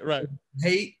 right.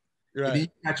 Hate. Right. And then you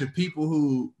got your people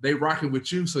who they rocking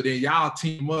with you, so then y'all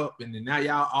team up, and then now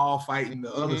y'all all fighting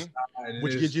the other side,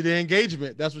 which gives you the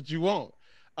engagement. That's what you want.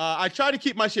 I try to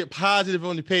keep my shit positive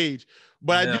on the page,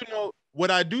 but I do know what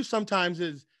I do sometimes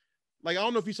is, like, I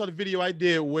don't know if you saw the video I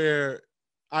did where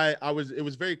it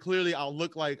was very clearly I'll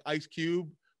look like Ice Cube,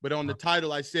 but on the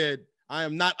title I said I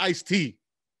am not Ice-T.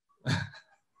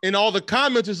 And all the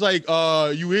comments is like,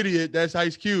 you idiot, that's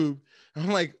Ice Cube. I'm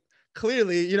like,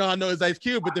 clearly, you know, I know it's Ice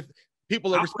Cube, but the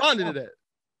people are responding to that.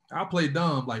 I play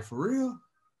dumb, like, for real?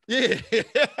 Yeah.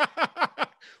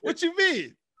 What you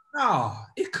mean? No,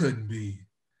 it couldn't be.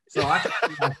 So I can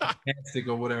be like sarcastic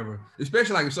or whatever.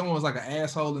 Especially like if someone was like an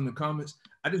asshole in the comments,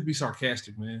 I just be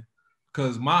sarcastic, man.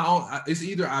 Because it's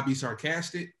either I be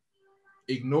sarcastic,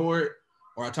 ignore it,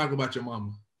 or I talk about your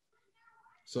mama.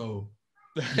 So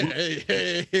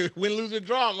hey, win, lose, or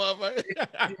draw,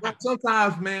 motherfucker.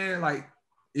 Sometimes, man, like,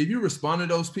 if you respond to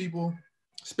those people,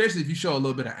 especially if you show a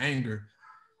little bit of anger,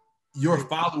 your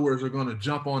followers are gonna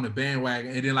jump on the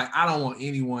bandwagon, and then like I don't want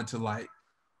anyone to like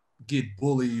get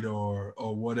bullied or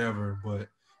whatever. But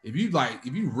if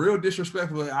you real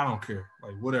disrespectful, I don't care.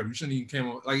 Like whatever. You shouldn't even came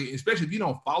on. Like especially if you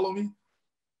don't follow me.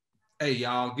 Hey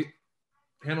y'all,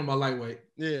 handle my lightweight.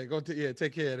 Yeah,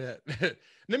 take care of that.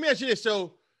 Let me ask you this.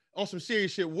 So on some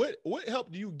serious shit, what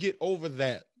helped you get over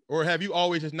that? Or have you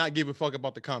always just not give a fuck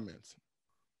about the comments?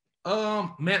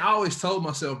 Man, I always told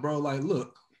myself, bro, like,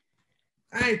 look,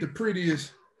 I ain't the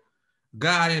prettiest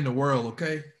guy in the world,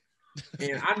 okay?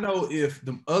 And I know if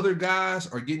them other guys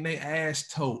are getting their ass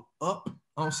towed up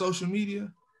on social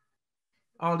media,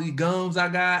 all these gums I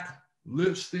got,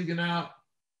 lips sticking out,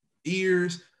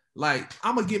 ears, like,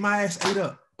 I'm gonna get my ass ate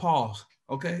up. Pause.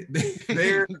 Okay.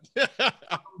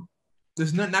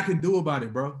 There's nothing I can do about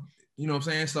it, bro. You know what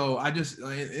I'm saying? So I just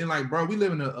and like, bro, we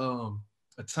live in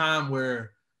a time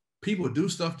where people do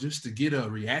stuff just to get a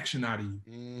reaction out of you.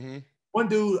 Mm-hmm. I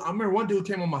remember one dude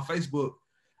came on my Facebook.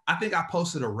 I think I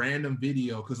posted a random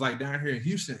video because like down here in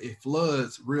Houston, it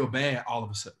floods real bad all of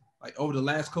a sudden. Like over the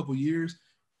last couple years,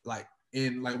 like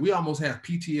we almost have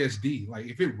PTSD. Like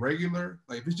if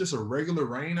it's just a regular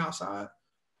rain outside,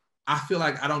 I feel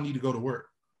like I don't need to go to work.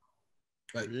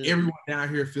 Like everyone down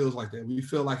here feels like that. We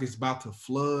feel like it's about to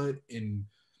flood and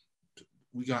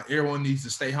everyone needs to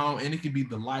stay home, and it can be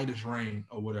the lightest rain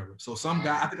or whatever. So some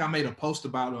guy, I think I made a post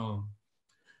about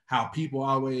how people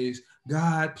always,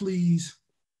 God please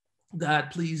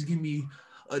give me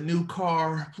a new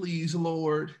car, please,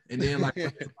 Lord. And then like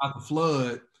about the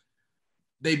flood,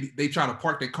 they try to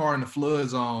park their car in the flood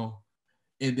zone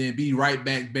and then be right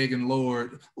back begging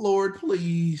Lord,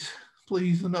 please,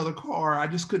 another car. I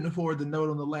just couldn't afford the note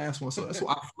on the last one. So that's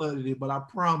why I flooded it. But I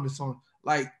promise on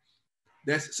like,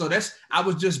 I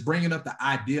was just bringing up the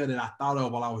idea that I thought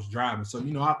of while I was driving. So,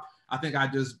 you know, I think I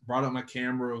just brought up my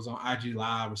camera. It was on IG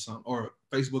Live or something, or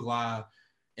Facebook Live.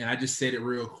 And I just said it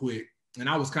real quick. And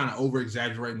I was kind of over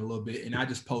exaggerating a little bit. And I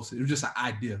just posted. It was just an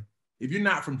idea. If you're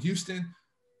not from Houston,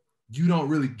 you don't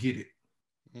really get it.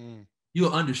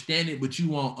 You'll understand it, but you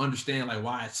won't understand like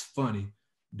why it's funny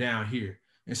down here.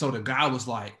 And so the guy was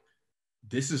like,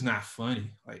 this is not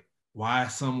funny. Like, why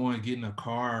is someone getting a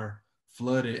car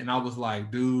flooded? And I was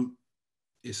like, dude,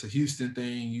 it's a Houston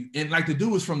thing. And like the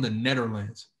dude was from the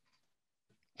Netherlands.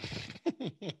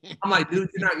 I'm like, dude,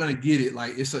 you're not gonna get it.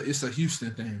 Like, it's a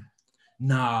Houston thing.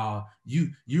 Nah,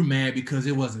 you're mad because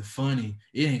it wasn't funny.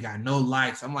 It ain't got no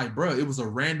likes. I'm like, bro, it was a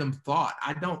random thought.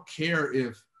 I don't care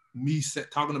if me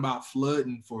talking about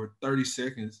flooding for 30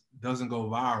 seconds doesn't go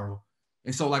viral.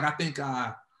 And so like I think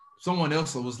someone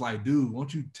else was like, dude,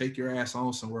 won't you take your ass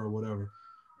on somewhere or whatever?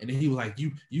 And then he was like,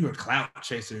 you're a clout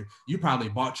chaser. You probably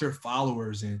bought your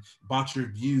followers and bought your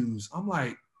views. I'm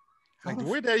like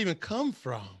where'd that even come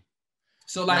from?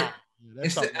 So like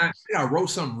I wrote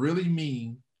something really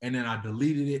mean and then I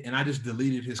deleted it and I just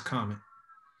deleted his comment.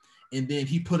 And then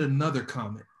he put another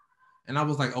comment. And I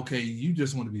was like, okay, you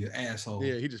just want to be an asshole.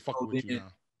 Yeah, he just fucking with you now.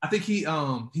 I think he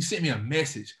sent me a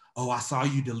message. Oh, I saw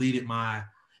you deleted my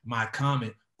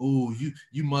comment. Oh,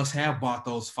 you must have bought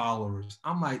those followers.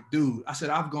 I'm like, dude, I said,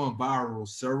 I've gone viral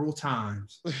several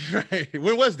times. Right.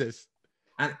 When was this?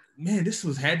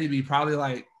 This had to be probably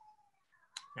like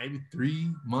maybe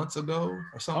 3 months ago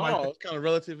or something like that. Oh, it's kind of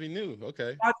relatively new.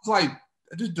 Okay. I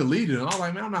just deleted it. I was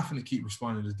like, man, I'm not finna keep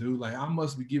responding to this dude. Like, I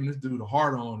must be giving this dude a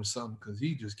hard on or something because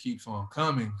he just keeps on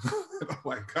coming. I'm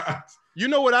like, God. You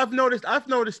know what I've noticed? I've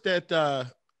noticed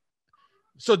that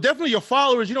so definitely your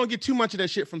followers, you don't get too much of that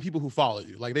shit from people who follow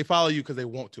you. Like they follow you because they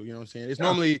want to, you know what I'm saying? It's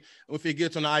normally if it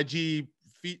gets on the IG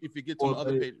feed, if it gets on the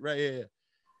other page, right? Yeah.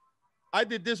 I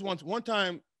did this one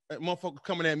time, a motherfucker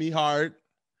coming at me hard.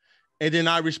 And then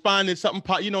I responded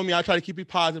something, you know me, I try to keep it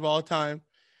positive all the time.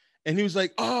 And he was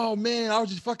like, oh man, I was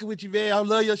just fucking with you, man. I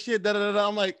love your shit. Da, da, da, da.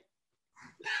 I'm like,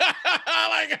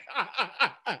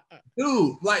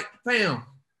 dude, like, fam,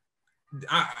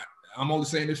 I'm only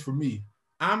saying this for me.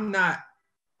 I'm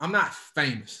not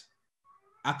famous.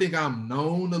 I think I'm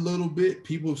known a little bit.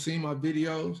 People have seen my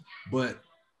videos, but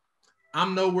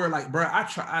I'm nowhere like, bro.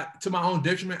 To my own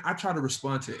detriment, I try to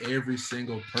respond to every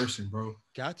single person, bro.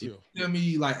 Got you. Tell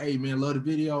me like, hey man, love the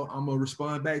video. I'm gonna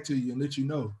respond back to you and let you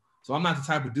know. So I'm not the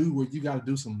type of dude where you got to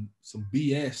do some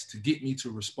BS to get me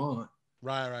to respond.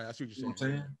 Right. That's what you're saying. You know what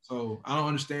I'm saying? So I don't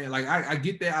understand. Like I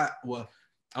get that.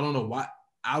 I don't know why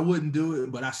I wouldn't do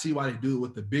it, but I see why they do it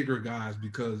with the bigger guys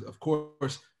because of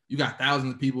course you got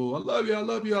thousands of people. I love you. I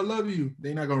love you. I love you.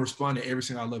 They're not gonna respond to every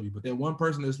single I love you. But that one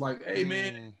person that's like, hey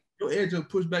man, your edge will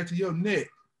push back to your neck.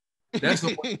 That's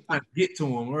the one I get to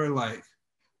them. We're like,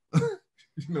 you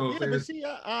know what I'm saying? But see,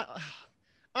 I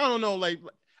don't know. Like,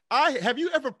 have you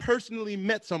ever personally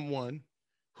met someone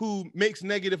who makes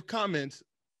negative comments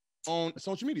on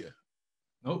social media?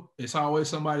 Nope. It's always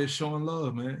somebody showing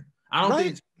love, man. I don't Right.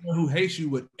 think someone who hates you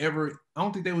would ever. I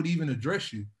don't think they would even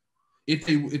address you. If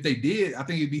they did, I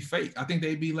think it'd be fake. I think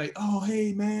they'd be like, "Oh,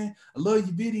 hey man, I love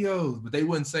your videos," but they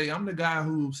wouldn't say, "I'm the guy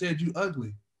who said you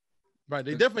ugly." Right.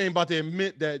 They definitely ain't about to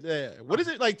admit that. What is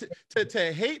it like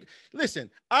to hate? Listen,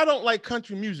 I don't like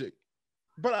country music,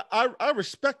 but I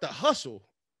respect the hustle.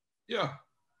 Yeah.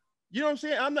 You know what I'm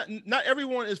saying? I'm not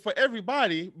everyone is for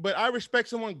everybody, but I respect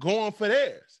someone going for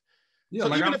theirs. Yeah. So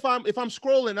Like even if I'm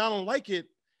scrolling, I don't like it,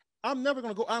 I'm never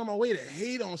gonna go out of my way to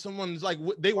hate on someone's like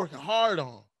what they working hard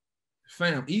on.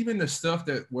 Fam, even the stuff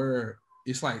that where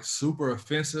it's like super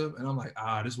offensive, and I'm like,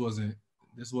 this wasn't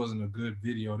a good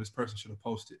video. This person should have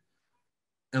posted.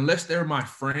 Unless they're my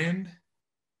friend,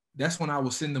 that's when I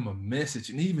will send them a message.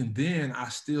 And even then, I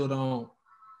still don't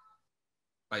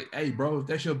like, hey, bro, if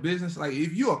that's your business, like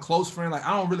if you're a close friend, like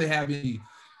I don't really have any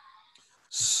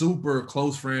super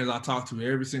close friends I talk to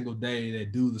every single day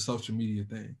that do the social media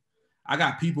thing. I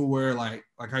got people where like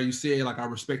how you said, like I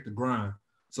respect the grind.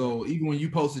 So even when you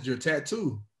posted your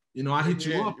tattoo, I hit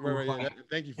you up. Right, Like,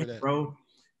 thank you for that, bro.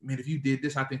 Man, if you did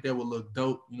this, I think that would look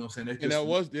dope. You know what I'm saying? That's and just, that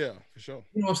was for sure.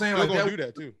 you know what I'm saying? Still like gonna that, do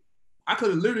that too. I could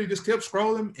have literally just kept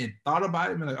scrolling and thought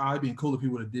about it and like, it'd been cool if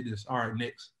people would have did this. All right,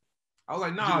 next. I was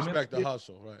like, You nah, man. respect the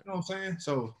hustle, right? You know what I'm saying?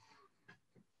 So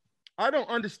I don't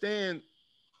understand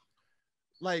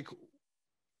like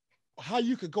how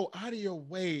you could go out of your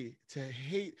way to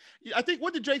hate. I think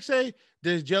what did Drake say?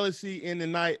 There's jealousy in the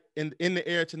night, in the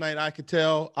air tonight. I could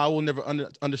tell. I will never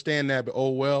understand that, but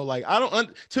oh well. Like I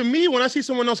don't. To me, when I see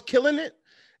someone else killing it,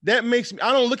 that makes me.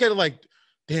 I don't look at it like,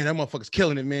 damn, that motherfucker's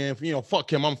killing it, man.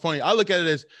 Fuck him. I'm funny. I look at it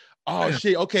as, oh man,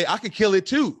 shit, okay, I could kill it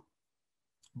too.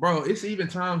 bro, it's even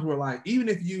times where like, even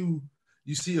if you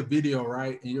see a video,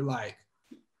 right, and you're like,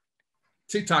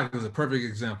 TikTok is a perfect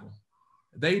example.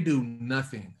 They do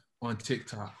nothing on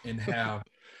TikTok and have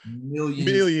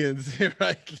millions,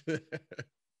 right?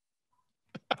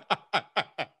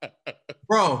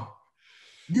 bro.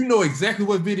 You know exactly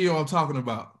what video I'm talking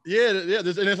about. Yeah.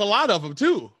 There's a lot of them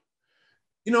too.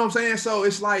 You know what I'm saying? So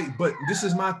it's like, but this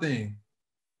is my thing.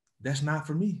 That's not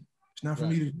for me. It's not for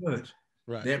me to judge.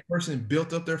 Right. That person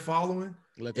built up their following.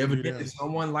 Evidently,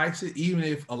 someone likes it, even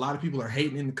if a lot of people are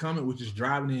hating in the comment, which is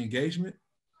driving the engagement.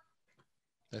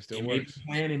 That still works.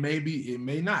 It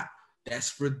may not. That's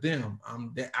for them.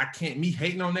 I can't. Me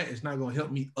hating on that is not going to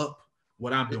help me up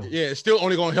what I'm doing. Yeah, it's still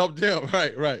only going to help them.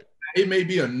 Right. It may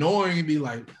be annoying and be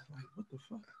like, what the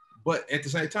fuck? But at the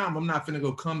same time, I'm not finna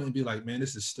go comment and be like, man,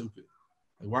 this is stupid.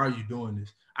 Like, why are you doing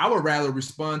this? I would rather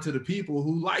respond to the people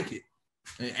who like it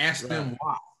and ask them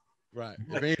why. Right.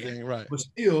 If anything, right. But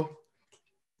still,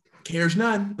 cares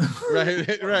none.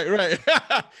 Right.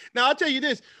 Now, I'll tell you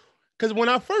this. Because when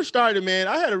I first started, man,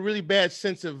 I had a really bad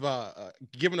sense of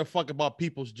giving a fuck about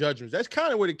people's judgments. That's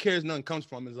kind of where the cares none comes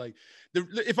from. Is like,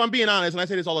 if I'm being honest, and I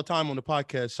say this all the time on the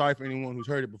podcast, sorry for anyone who's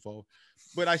heard it before,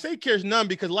 but I say cares none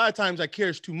because a lot of times I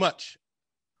cares too much.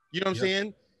 You know what I'm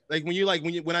saying? Like when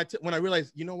I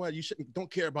realize, you know what, you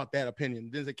don't care about that opinion.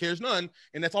 Then it cares none,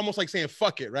 and that's almost like saying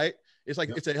fuck it, right? It's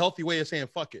like it's a healthy way of saying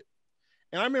fuck it.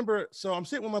 And I remember, so I'm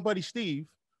sitting with my buddy Steve,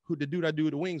 who the dude I do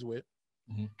the wings with.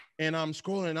 Mm-hmm. And I'm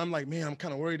scrolling and I'm like, man, I'm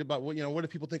kind of worried about what do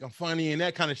people think I'm funny and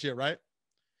that kind of shit, right?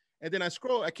 And then I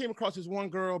came across this one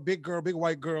girl, big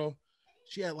white girl.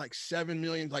 She had like 7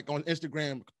 million, like on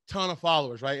Instagram, ton of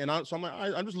followers, right? And I'm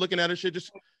like, I'm just looking at her shit,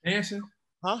 just dancing.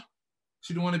 Huh?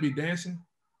 She don't want to be dancing.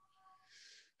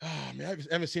 Oh man,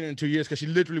 I haven't seen her in 2 years because she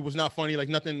literally was not funny. Like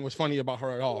nothing was funny about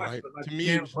her at all, right? Like to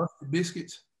me, it was,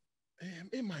 biscuits.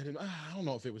 It might have. I don't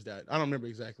know if it was that. I don't remember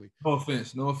exactly. No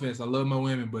offense. I love my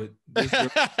women, but this girl,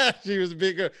 she was a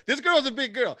big girl. This girl's a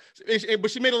big girl,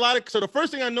 but she made a lot of. So the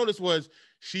first thing I noticed was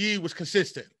she was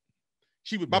consistent.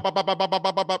 She would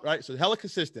bop, right? So hella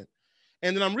consistent.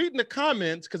 And then I'm reading the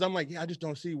comments because I'm like, yeah, I just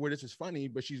don't see where this is funny.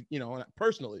 But she's,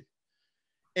 personally.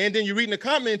 And then you're reading the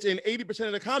comments, and 80%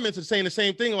 of the comments are saying the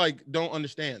same thing, like, don't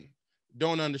understand.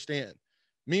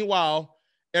 Meanwhile,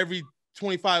 every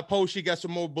 25 posts, she got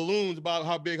some more balloons about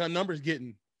how big her number's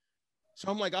getting. So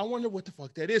I'm like, I wonder what the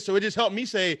fuck that is. So it just helped me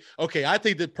say, okay, I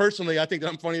think that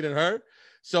I'm funnier than her.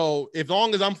 So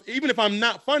even if I'm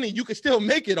not funny, you can still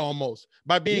make it almost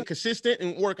by being consistent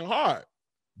and working hard.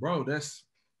 Bro,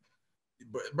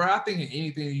 I think in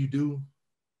anything you do,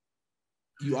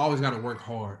 you always got to work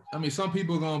hard. I mean, some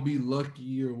people are going to be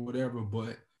lucky or whatever,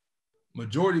 but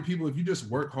majority of people, if you just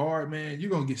work hard, man, you're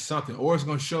going to get something, or it's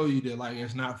going to show you that like,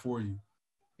 it's not for you.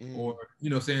 Or,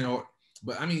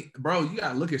 but I mean, bro, you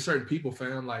got to look at certain people,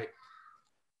 fam. Like,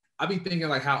 I be thinking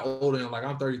like how old I am. Like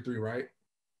I'm 33, right?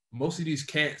 Most of these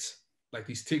cats, like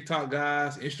these TikTok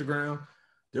guys, Instagram,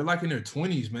 they're like in their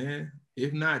 20s, man.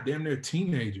 If not, damn, they're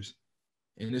teenagers.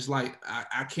 And it's like,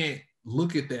 I can't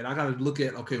look at that. I got to look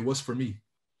at, okay, what's for me?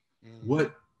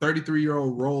 What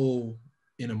 33-year-old role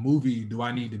in a movie do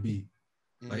I need to be?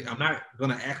 Like, I'm not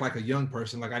going to act like a young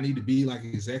person. Like, I need to be like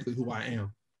exactly who I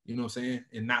am. You know what I'm saying?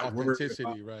 And not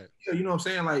authenticity, right? Yeah, you know what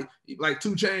I'm saying? Like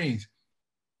 2 Chainz.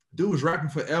 Dude was rapping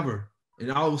forever.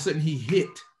 And all of a sudden he hit.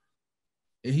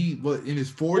 And he was in his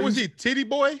 40s. What was he, Titty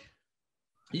Boy?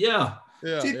 Yeah.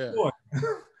 Titty Boy.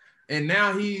 And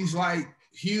now he's like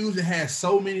huge and has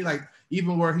so many, like,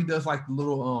 even where he does like the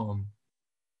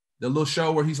little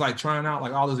show where he's like trying out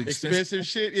like all his expensive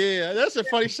shit. Yeah, that's a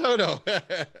funny show though.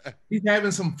 He's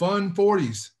having some fun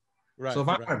 40s. Right. So if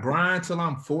I gotta grind till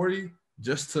I'm 40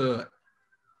 just to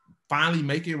finally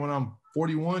make it when I'm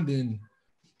 41, then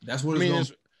that's what it's going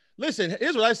to. Listen,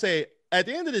 here's what I say. At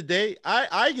the end of the day,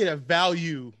 I get a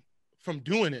value from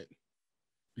doing it.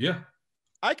 Yeah.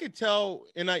 I could tell,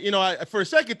 and I for a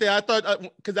second there, I thought,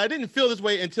 because I didn't feel this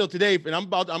way until today, and I'm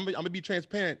gonna be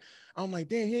transparent. I'm like,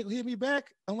 damn, he'll hit me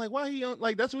back. I'm like, why he on?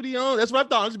 Like, that's what he on. That's what I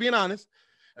thought. I'm just being honest.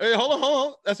 Hey, hold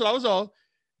on. That's what I was on.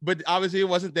 But obviously it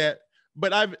wasn't that.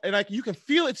 But you can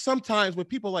feel it sometimes when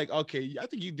people like, okay, I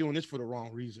think you're doing this for the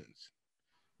wrong reasons.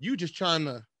 You just trying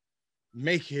to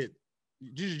make it,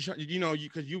 because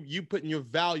you putting your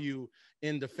value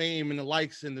in the fame and the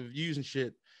likes and the views and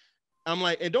shit. I'm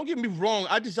like, and don't get me wrong,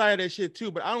 I desire that shit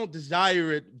too, but I don't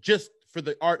desire it just for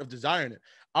the art of desiring it.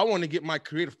 I want to get my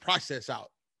creative process out.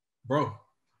 Bro,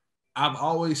 I've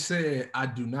always said I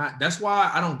do not. That's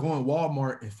why I don't go in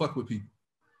Walmart and fuck with people.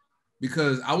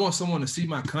 Because I want someone to see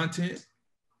my content,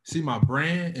 see my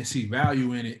brand, and see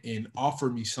value in it and offer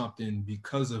me something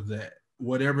because of that.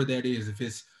 Whatever that is. If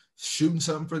it's shooting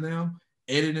something for them,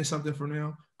 editing something for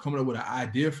them, coming up with an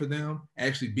idea for them,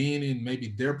 actually being in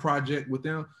maybe their project with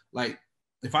them. Like,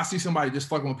 if I see somebody just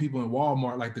fucking with people in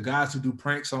Walmart, like the guys who do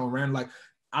pranks on random, like,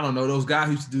 I don't know, those guys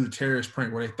who used to do the terrorist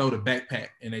prank where they throw the backpack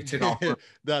and they take off the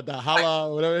holla,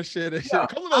 like, whatever shit. Yeah, a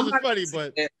couple of those are funny,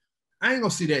 but I ain't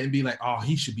gonna see that and be like, oh,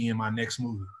 he should be in my next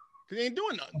movie. Cause he ain't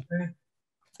doing nothing. Okay?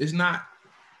 It's not,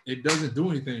 it doesn't do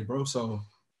anything, bro. So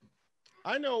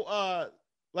I know,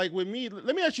 like with me,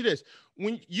 let me ask you this.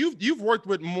 When you've worked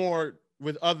with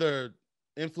other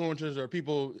influencers or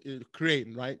people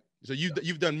creating, right? So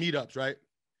you've done meetups, right?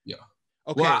 Yeah.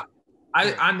 Okay. Well,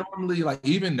 I normally, like,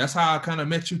 even that's how I kind of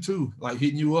met you too, like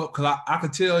hitting you up, because I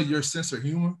could tell your sense of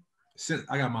humor.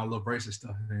 I got my little bracelet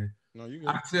stuff, man. No, you good.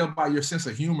 I could tell by your sense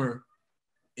of humor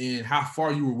and how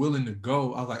far you were willing to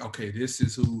go. I was like, okay, this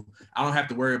is who, I don't have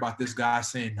to worry about this guy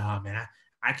saying, nah, man,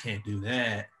 I can't do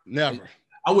that. Never.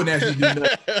 I wouldn't actually do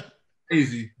nothing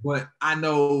crazy, but I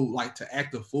know, like, to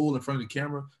act a fool in front of the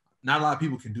camera, not a lot of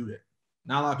people can do that.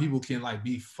 Not a lot of people can, like,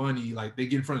 be funny. Like, they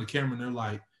get in front of the camera and they're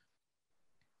like,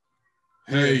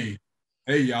 hey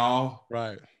y'all.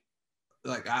 Right.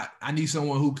 Like, I need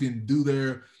someone who can do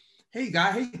their, hey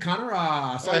guy, hey Connor,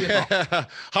 I saw you.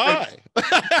 Hi.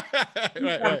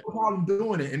 Right. No problem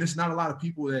doing it, and it's not a lot of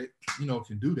people that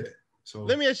can do that. So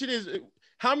let me ask you this: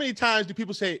 how many times do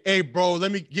people say, "Hey, bro,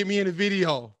 get me in a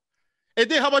video"? And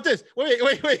then how about this? Wait.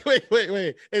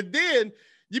 And then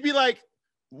you'd be like,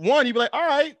 all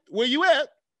right, where you at?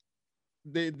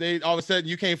 They all of a sudden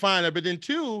you can't find her, but then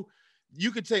 2,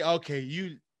 you could say, okay,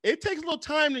 it takes a little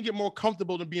time to get more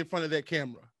comfortable to be in front of that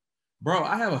camera. Bro,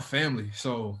 I have a family,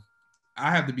 so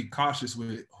I have to be cautious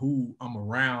with who I'm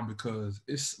around, because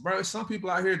it's some people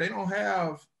out here, they don't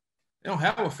have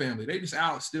a family. They just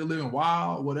out still living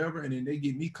wild, whatever, and then they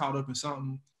get me caught up in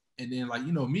something, and then, like,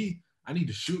 me, I need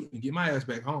to shoot and get my ass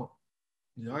back home.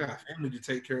 I got a family to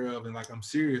take care of, and, like, I'm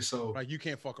serious, so like, you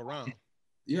can't fuck around.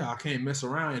 Yeah, I can't mess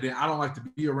around, and then I don't like to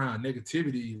be around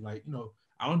negativity. Like,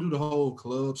 I don't do the whole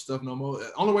club stuff no more.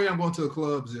 The only way I'm going to the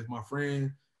club is if my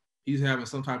friend, he's having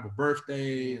some type of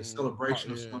birthday, a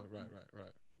celebration or something.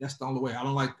 Right. That's the only way. I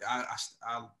don't like,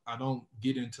 I don't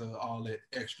get into all that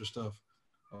extra stuff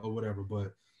or whatever.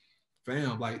 But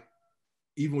fam, like,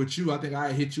 even with you, I think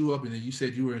I hit you up and then you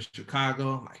said you were in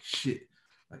Chicago. I'm like, shit.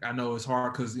 Like, I know it's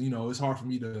hard because, it's hard for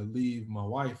me to leave my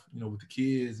wife, with the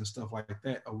kids and stuff like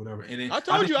that or whatever. And then I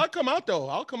told you I'll come out though.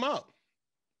 I'll come out.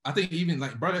 I think even,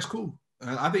 like, bro, that's cool.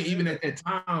 I think even at that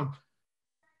time,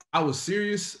 I was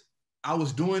serious. I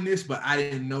was doing this, but I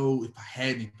didn't know if I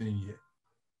had anything yet.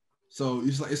 So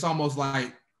it's almost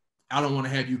like I don't want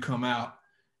to have you come out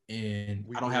and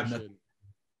I don't have nothing.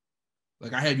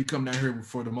 Like, I have you come down here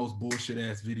for the most bullshit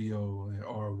ass video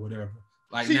or whatever.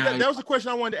 Like, see, that was the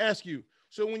question I wanted to ask you.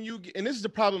 So when and this is the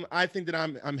problem I think that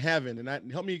I'm having,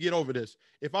 and help me get over this.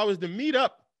 If I was to meet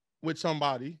up with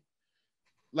somebody,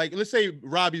 like, let's say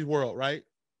Robbie's World, right?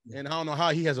 And I don't know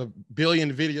how he has 1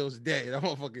 billion videos a day. That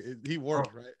motherfucker, he works,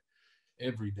 right?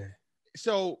 Every day.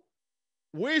 So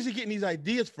where is he getting these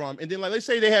ideas from? And then, like, let's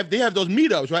say they have those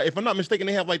meetups, right? If I'm not mistaken,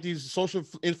 they have like these social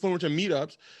influencer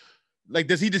meetups. Like,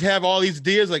 does he just have all these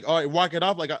ideas? Like, all right, walk it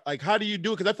off. Like, how do you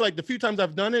do it? Because I feel like the few times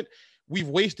I've done it, we've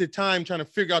wasted time trying to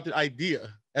figure out the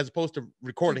idea as opposed to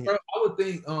recording it. I would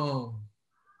think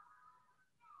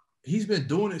he's been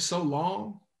doing it so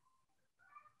long.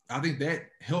 I think that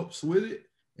helps with it.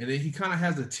 And then he kind of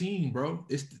has a team, bro.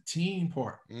 It's the team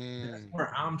part. That's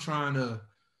where I'm trying to,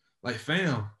 like,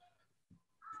 fam,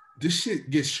 this shit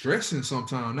gets stressing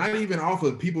sometimes. Not even off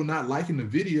of people not liking the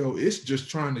video. It's just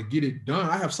trying to get it done.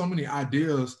 I have so many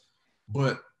ideas,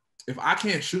 but if I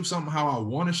can't shoot something how I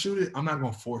want to shoot it, I'm not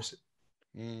going to force it.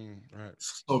 Right.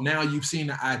 So now you've seen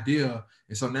the idea.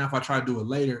 And so now if I try to do it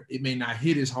later, it may not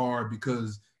hit as hard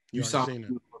because you saw a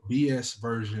BS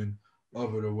version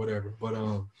of it or whatever. But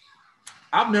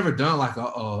I've never done like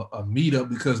a meetup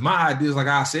because my ideas, like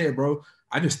I said, bro,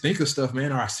 I just think of stuff,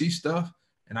 man, or I see stuff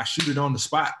and I shoot it on the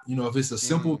spot. You know, if it's a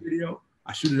simple video,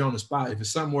 I shoot it on the spot. If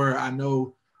it's somewhere I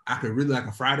know I could really like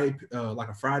a Friday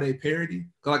parody.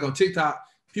 Cause like on TikTok,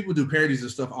 people do parodies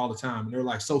of stuff all the time, and they're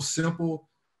like so simple,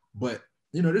 but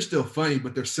you know, they're still funny,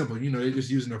 but they're simple. You know, they're just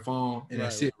using their phone and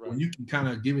that's it. When you can kind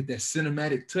of give it that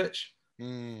cinematic touch,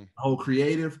 the whole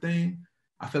creative thing,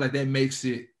 I feel like that makes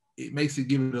it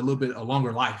give it a little bit a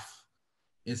longer life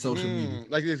in social media.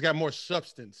 Like it's got more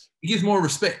substance. It gives more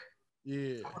respect.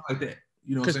 Yeah. Like that.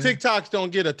 You know, because TikToks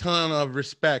don't get a ton of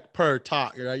respect per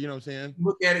talk, right? You know what I'm saying? You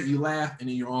look at it, you laugh, and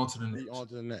then you're on to the next. You're on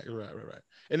to the next. Right.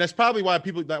 And that's probably why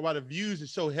why the views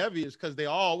is so heavy is because they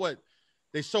all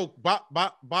they so bop,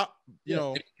 you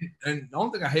know. And the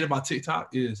only thing I hate about TikTok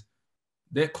is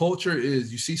that culture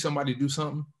is you see somebody do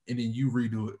something and then you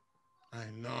redo it. I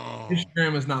know.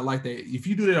 Instagram is not like that. If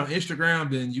you do that on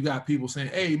Instagram, then you got people saying,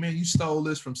 hey, man, you stole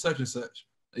this from such and such.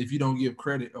 If you don't give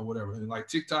credit or whatever. And like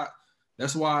TikTok,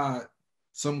 that's why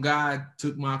some guy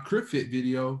took my Crip Fit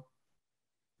video,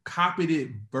 copied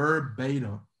it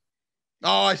verbatim.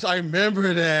 Oh, I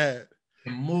remember that.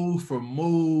 And move for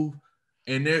move.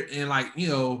 And like, you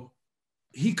know,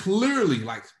 he clearly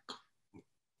like.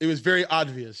 It was very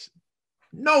obvious.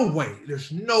 No way.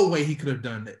 There's no way he could have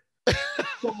done that.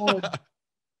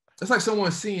 It's like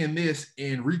someone seeing this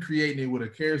and recreating it with a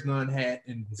CARESNONE hat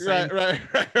and the same.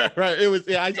 Right. It was.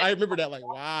 Yeah, I remember that. Like,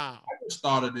 wow. I just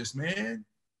started this, man.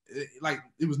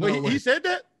 It was. Wait, he said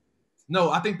that? No,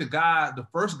 I think the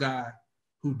first guy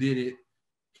who did it,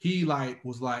 he like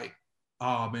was like,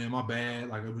 "Oh man, my bad.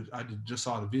 Like I just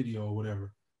saw the video or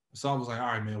whatever." So I was like, "All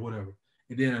right, man, whatever."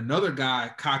 And then another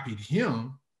guy copied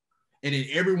him. And then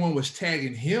everyone was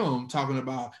tagging him, talking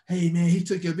about, hey, man, he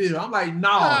took your video. I'm like,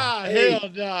 no. Hell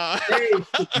no. Hey,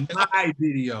 my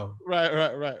video.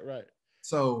 Right.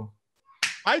 So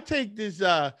I take this.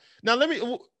 Now,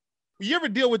 you ever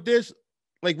deal with this?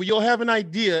 Like, when you'll have an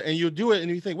idea and you'll do it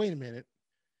and you think, wait a minute.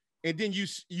 And then you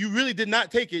really did not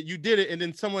take it. You did it and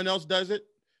then someone else does it?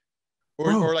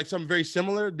 Or like something very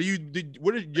similar?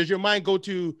 Does your mind go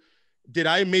to, did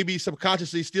I maybe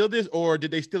subconsciously steal this, or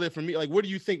did they steal it from me? Like, what do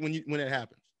you think when it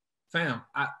happens? Fam,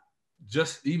 I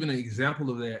just even an example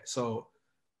of that. So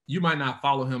you might not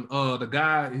follow him. The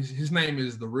guy, his name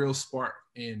is The Real Spark,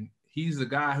 and he's the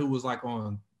guy who was like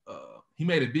on. He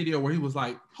made a video where he was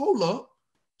like, "Hold up,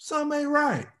 something ain't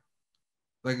right."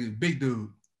 Like a big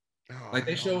dude. Like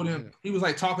they showed him. He was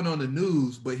like talking on the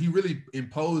news, but he really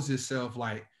imposed himself.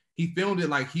 Like he filmed it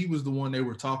like he was the one they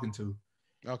were talking to.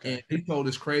 Okay. And he told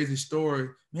this crazy story.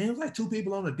 Man, it was like two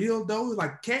people on a dildo. It was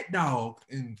like cat dog.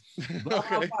 And blah,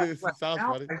 blah, blah. Like, sounds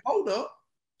funny. Like, hold up.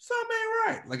 Something ain't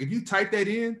right. Like if you type that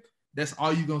in, that's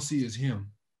all you're gonna see is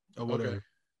him or whatever. Okay.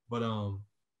 But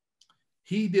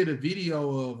he did a video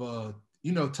of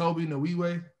Toby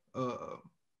Nwiwe.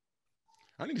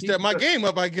 I need to step my game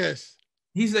up, I guess.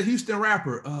 He's a Houston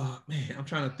rapper. Man, I'm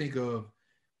trying to think of.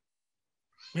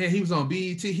 Man, he was on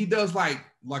BET. He does like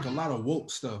a lot of woke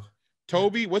stuff.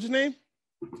 Toby, what's his name?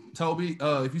 Toby.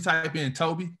 If you type in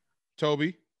Toby,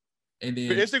 and then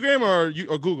for Instagram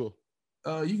or Google.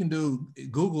 You can do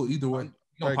Google either way.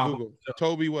 Right, Google.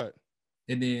 Toby what?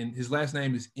 And then his last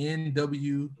name is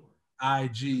NWIGWE.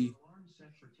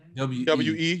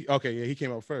 WE. Okay, yeah, he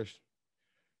came out first.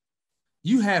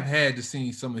 You have had to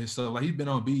see some of his stuff. Like he's been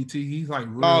on BET. He's like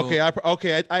real.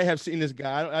 I have seen this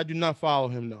guy. I do not follow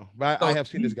him though, but I have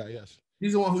seen this guy. Yes.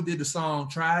 He's the one who did the song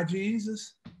 "Try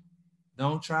Jesus."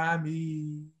 Don't try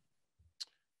me,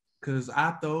 cause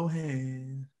I throw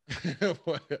hands.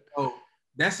 So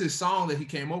that's his song that he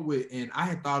came up with, and I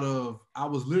had thought of. I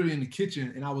was literally in the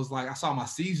kitchen, and I was like, I saw my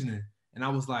seasoning, and I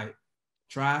was like,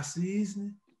 try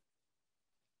seasoning,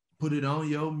 put it on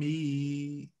your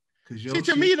meat, cause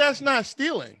to me that's not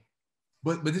stealing.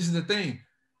 But this is the thing.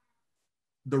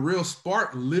 The Real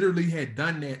Spark literally had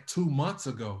done that 2 months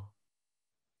ago.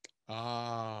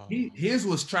 His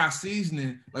was try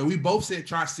seasoning. Like we both said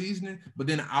try seasoning, but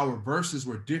then our verses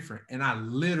were different. And I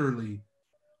literally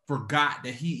forgot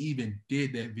that he even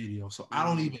did that video. So I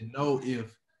don't even know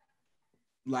if,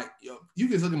 like, you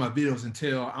can look at my videos and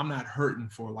tell I'm not hurting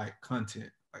for like content.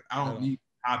 Like I don't need to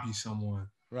copy someone.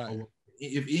 Right.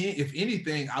 If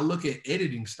anything, I look at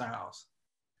editing styles.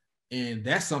 And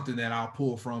that's something that I'll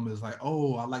pull from is like,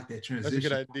 oh, I like that transition. That's a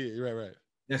good idea. Right.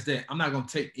 That's that. I'm not going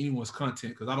to take anyone's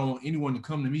content because I don't want anyone to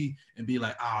come to me and be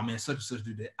like, oh, man, such and such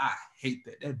do that. I hate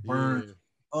that. That burns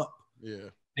up. Yeah.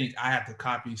 I think I have to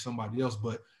copy somebody else.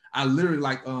 But I literally,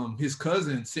 like, his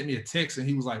cousin sent me a text and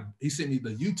he was like, he sent me the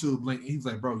YouTube link. And he was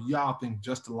like, bro, y'all think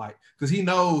just alike. Because he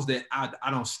knows that I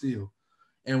don't steal.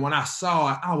 And when I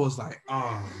saw it, I was like,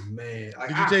 oh, man. Like,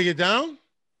 did you take it down?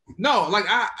 No, like,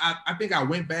 I think I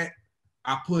went back.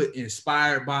 I put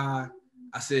inspired by.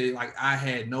 I said, like, I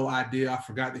had no idea. I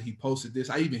forgot that he posted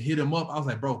this. I even hit him up. I was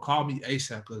like, bro, call me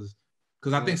ASAP because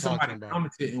I think somebody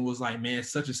commented and was like, man,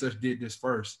 such and such did this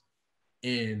first.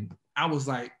 And I was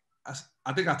like,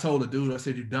 I think I told the dude, I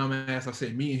said, you dumbass. I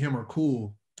said, me and him are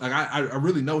cool. Like, I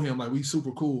really know him. Like, we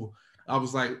super cool. I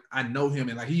was like, I know him.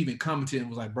 And like, he even commented and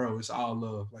was like, bro, it's all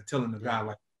love. Like telling the guy,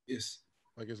 like, it's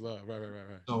love. Right.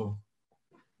 So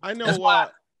I know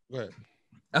what. Go ahead.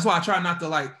 That's why I try not to,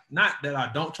 like, not that I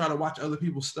don't try to watch other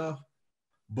people's stuff,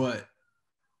 but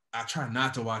I try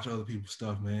not to watch other people's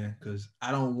stuff, man, because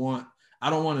I don't want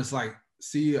to, like,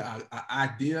 see an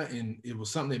idea and it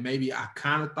was something that maybe I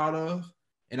kind of thought of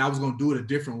and I was going to do it a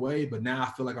different way, but now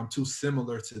I feel like I'm too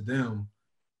similar to them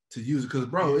to use it because,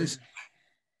 bro, it's...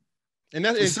 And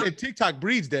TikTok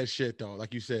breeds that shit, though,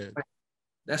 like you said.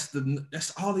 That's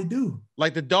all they do.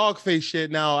 Like the dog face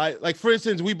shit now. For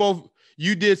instance,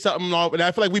 you did something off, and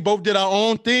I feel like we both did our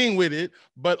own thing with it,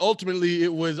 but ultimately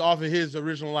it was off of his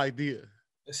original idea.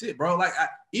 That's it, bro. Like,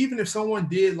 even if someone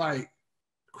did like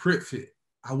Crit Fit,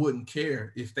 I wouldn't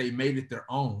care if they made it their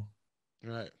own.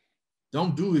 Right.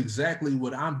 Don't do exactly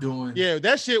what I'm doing. Yeah,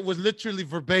 that shit was literally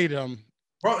verbatim.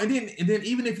 Bro, and then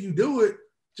even if you do it,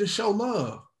 just show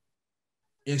love.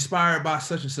 Inspired by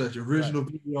such and such, original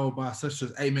video by such and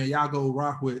such. Hey, man, y'all go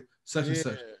rock with such and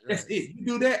such. That's it. You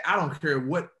do that, I don't care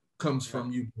what comes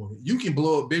from you. You can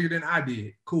blow up bigger than I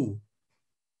did. Cool.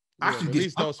 I should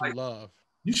get some love.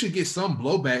 You should get some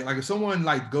blowback. Like if someone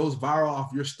like goes viral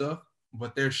off your stuff,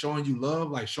 but they're showing you love,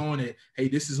 like showing that, hey,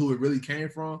 this is who it really came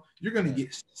from, you're gonna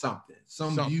get something.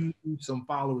 Some views, some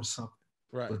followers, something.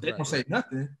 Right. But they don't say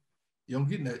nothing, you don't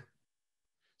get nothing.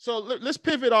 So let's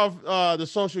pivot off the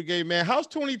social game, man. How's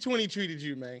 2020 treated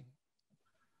you, man?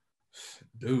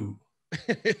 Dude.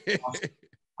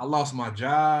 I lost my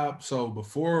job. So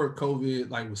before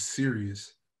COVID like was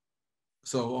serious.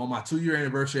 So on my 2-year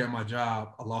anniversary at my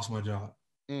job, I lost my job.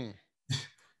 And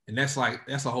that's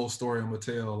a whole story I'm gonna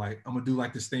tell. Like I'm gonna do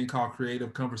like this thing called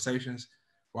Creative Conversations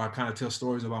where I kind of tell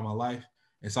stories about my life.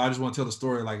 And so I just want to tell the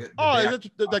story like is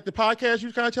it like the podcast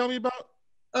you kind of tell me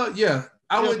about? Yeah.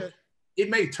 It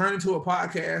may turn into a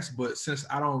podcast, but since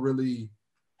I don't really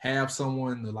have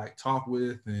someone to like talk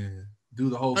with and do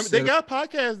the whole they got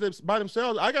podcasts that's by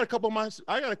themselves. I got a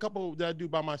couple that I do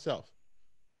by myself.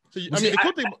 So the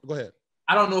cool thing, go ahead.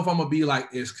 I don't know if I'm gonna be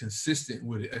like as consistent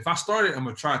with it. If I started, I'm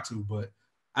gonna try to, but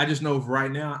I just know right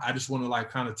now I just want to like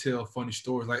kind of tell funny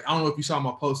stories. Like I don't know if you saw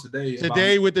my post today.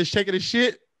 Today with the shaking the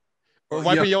shit or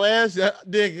wiping your ass,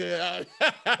 nigga.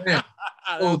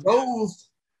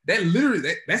 That literally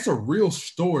that's a real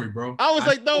story, bro. I was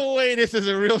like, no way, this is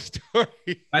a real story.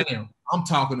 I'm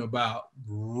talking about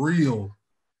real.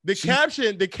 The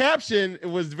caption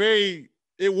was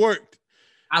it worked.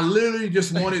 I literally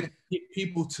just wanted to get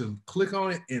people to click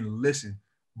on it and listen.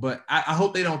 But I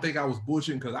hope they don't think I was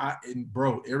bullshitting because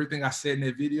bro, everything I said in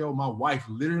that video, my wife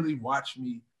literally watched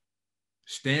me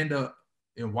stand up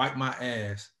and wipe my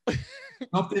ass.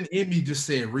 Something in me just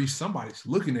said, Reese, somebody's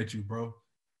looking at you, bro.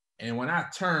 And when I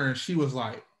turned, she was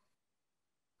like,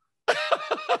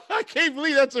 I can't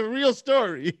believe that's a real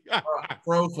story. I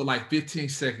froze for like 15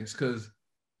 seconds because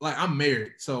like I'm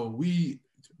married. So we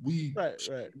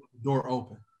the door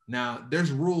open. Now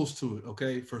there's rules to it,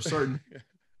 okay? For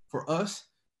us,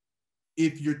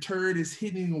 if your turd is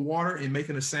hitting the water and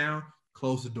making a sound,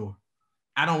 close the door.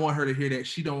 I don't want her to hear that.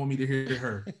 She don't want me to hear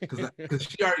her because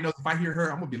she already knows if I hear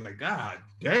her, I'm gonna be like, God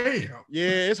damn. Yeah,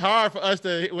 it's hard for us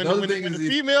to when the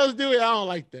females do it. I don't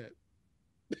like that.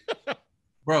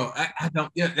 Bro, I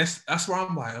don't. Yeah, that's where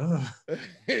I'm like,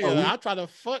 I try to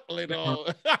fuck later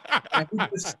on.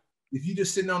 If you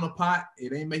just sitting on the pot,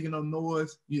 it ain't making no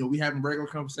noise. You know, we having regular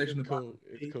conversation about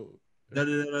it's cool.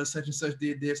 Such and such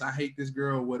did this. I hate this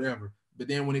girl, whatever. But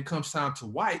then when it comes time to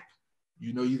wipe,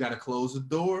 you know you got to close the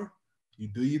door, you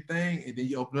do your thing, and then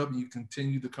you open up and you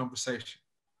continue the conversation.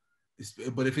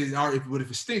 But if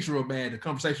it stinks real bad, the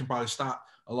conversation probably stopped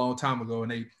a long time ago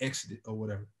and they exited or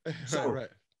whatever. So, right.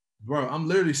 Bro, I'm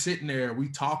literally sitting there, we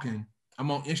talking. I'm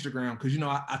on Instagram because, you know,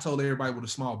 I told everybody with a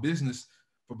small business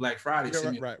for Black Friday,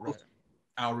 Right.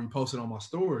 I'll repost it on my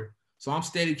story. So I'm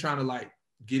steady trying to like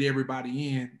get everybody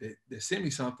in that sent me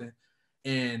something.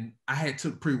 And I had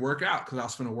took pre-workout because I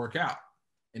was finna work out.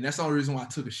 And that's the only reason why I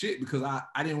took a shit, because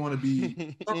I didn't want to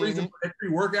be, for some reason, for that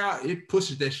pre-workout, it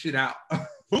pushes that shit out.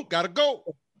 Boom, gotta go.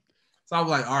 So I was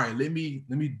like, all right, let me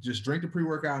just drink the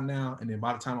pre-workout now. And then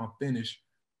by the time I'm finished,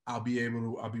 I'll be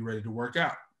ready to work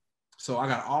out. So I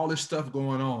got all this stuff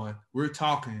going on. We're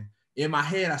talking. In my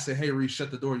head, I said, hey, Reese,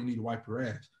 shut the door. You need to wipe your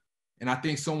ass. And I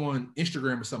think someone,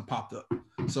 Instagram or something popped up.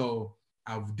 So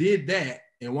I did that.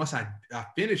 And once I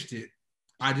finished it,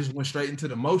 I just went straight into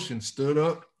the motion, stood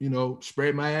up, you know,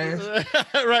 sprayed my ass.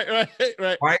 right.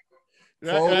 Right.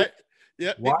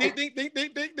 Yeah. Ding.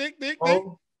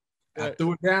 I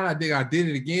threw it down. I think I did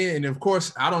it again. And of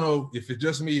course, I don't know if it's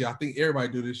just me. I think everybody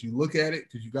do this. You look at it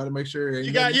because you got to make sure.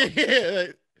 You got, yeah.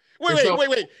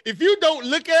 Wait. If you don't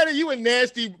look at it, you a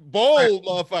nasty, bold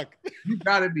motherfucker. You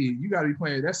gotta be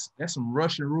playing. That's some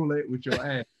Russian roulette with your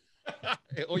ass.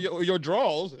 or your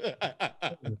draws.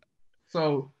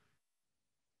 So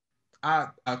I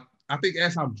think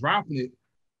as I'm dropping it,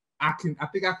 I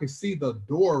think I can see the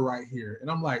door right here. And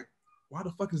I'm like, why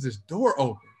the fuck is this door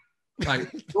open?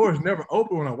 Like, the door is never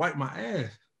open when I wipe my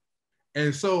ass.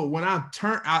 And so when I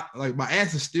turn out, like, my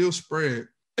ass is still spread.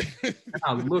 And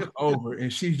I look over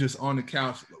and she's just on the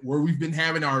couch where we've been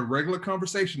having our regular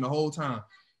conversation the whole time.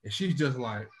 And she's just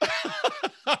like,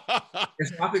 and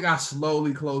so I think I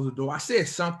slowly closed the door. I said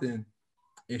something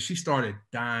and she started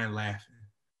dying laughing.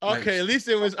 Okay, like, at least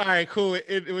it was, all right, cool.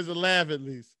 It was a laugh at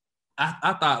least.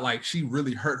 I thought like she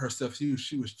really hurt herself.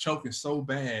 She was choking so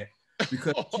bad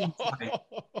because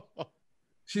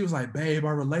she was like, babe,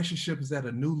 our relationship is at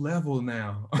a new level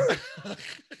now.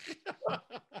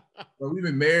 But we've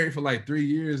been married for like 3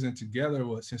 years and together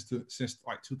since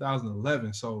like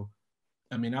 2011. So,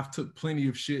 I mean, I've took plenty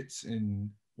of shits and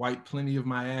wiped plenty of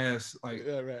my ass. Like,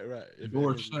 right.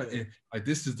 Door shut. And like,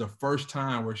 this is the first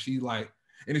time where she like,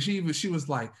 and she was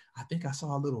like, I think I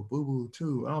saw a little boo boo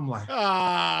too. And I'm like,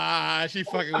 she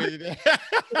fucking with you.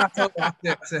 I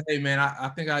said, hey man, I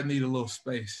think I need a little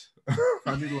space.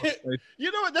 I need a little space.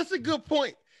 You know what? That's a good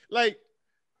point. Like,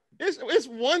 it's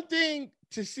one thing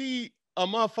to see a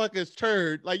motherfucker's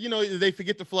turd, like, you know, they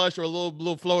forget to flush or a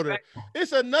little floater.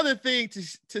 It's another thing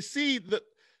to see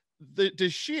the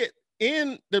shit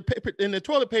in the paper, in the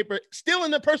toilet paper, still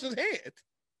in the person's hand.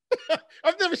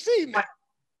 I've never seen that.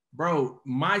 Bro,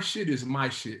 my shit is my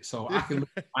shit, so I can look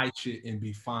at my shit and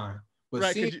be fine.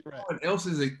 But seeing someone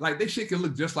else's, like, this shit can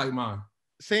look just like mine.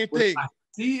 Same thing. I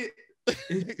see it.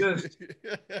 It's just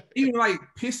even like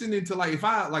pissing into, like, if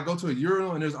I like go to a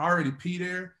urinal and there's already pee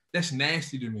there, that's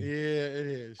nasty to me. Yeah, it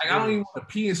is. Like, I don't even want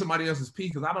to pee in somebody else's pee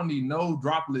because I don't need no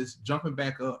droplets jumping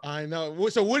back up. I know.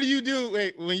 So what do you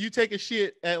do when you take a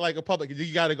shit at like a public?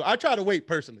 You gotta go. I try to wait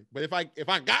personally, but if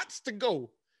I got to go,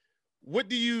 what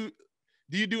do you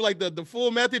do? Like the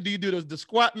full method? Do you do the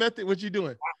squat method? What you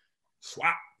doing?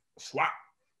 Swap.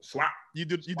 You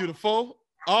do the full?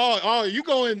 Oh, you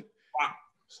going?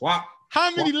 Swap.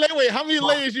 How many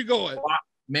layers you going? Swap.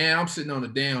 Man, I'm sitting on a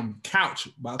damn couch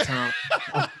by the time.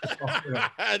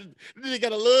 They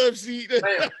got a love seat.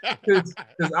 Because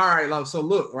all right, like, so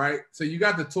look, right? So you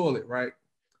got the toilet, right?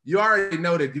 You already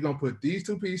know that you're gonna put these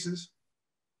two pieces,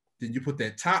 then you put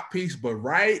that top piece, but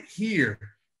right here,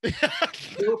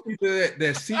 little piece of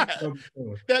that seat.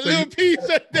 That little piece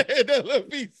right there, that little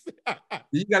piece.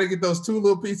 You got to get those two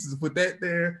little pieces, put that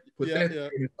there, that there.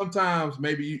 And sometimes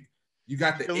maybe you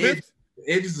got the edge.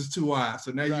 The edges is too wide,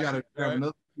 so now you got to have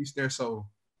another piece there. So,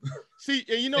 see,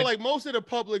 and you know, like most of the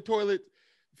public toilets,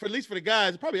 at least for the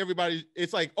guys, probably everybody,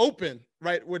 it's like open,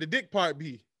 right, where the dick part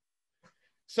be.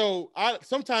 So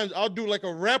sometimes I'll do like a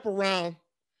wraparound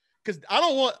because I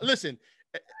don't want. Listen,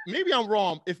 maybe I'm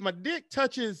wrong. If my dick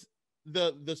touches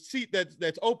the seat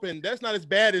that's open, that's not as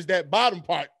bad as that bottom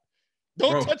part.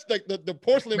 Don't touch the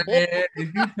porcelain bowl.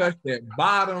 If you touch that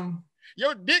bottom,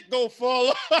 your dick gonna fall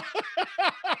off.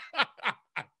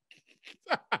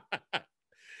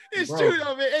 It's true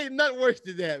though, man. Ain't nothing worse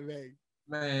than that, man.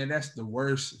 Man, that's the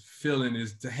worst feeling,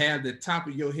 is to have the top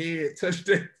of your head touch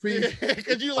that piece.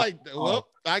 Because you like, well,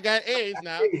 I got AIDS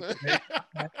now.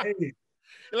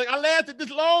 Like, I lasted this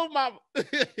long, mama.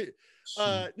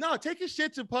 No, take your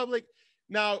shit to public.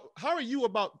 Now, how are you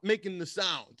about making the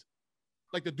sound?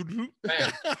 Like the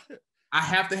I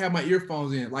have to have my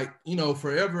earphones in, like, you know,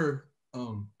 forever.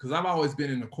 Because I've always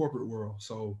been in the corporate world.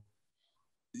 So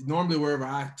normally wherever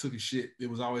I took a shit, it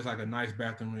was always like a nice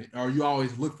bathroom, or you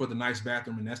always look for the nice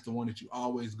bathroom, and that's the one that you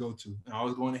always go to. And I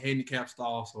always go in the handicap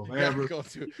stall. So if I ever Go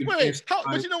to. Wait, how,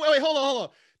 but you know, wait, hold on.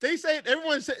 They say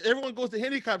everyone goes to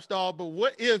handicap stall, but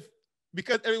what if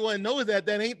because everyone knows that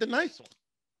ain't the nice one?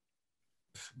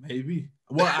 Maybe.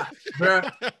 Well, bro,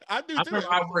 I do I too. remember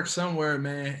I worked somewhere,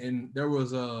 man, and there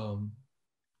was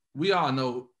we all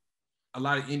know a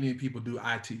lot of Indian people do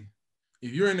IT.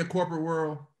 If you're in the corporate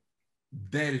world,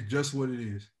 that is just what it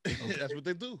is. Okay? That's what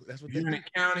they do. That's what if you're in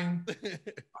accounting.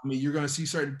 I mean, you're gonna see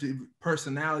certain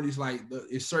personalities, like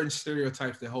it's certain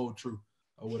stereotypes that hold true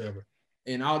or whatever.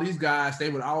 And all these guys, they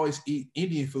would always eat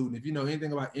Indian food. And if you know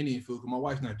anything about Indian food, because my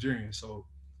wife's Nigerian, so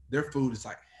their food is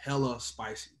like hella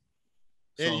spicy.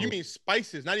 And you mean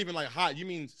spices, not even like hot. You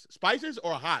mean spices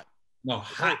or hot? No,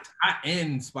 hot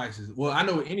and spices. Well, I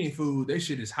know Indian food, they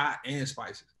shit is hot and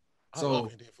spices. So I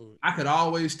love Indian food. I could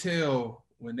always tell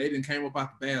when they didn't came up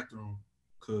out the bathroom,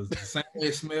 because the same way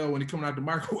it smell when it coming out the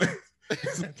microwave.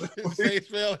 Same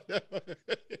smell.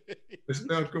 The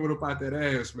smell coming up out that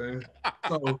ass, man.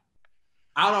 So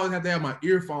I'd always have to have my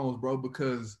earphones, bro,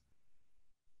 because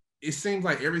it seems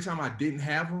like every time I didn't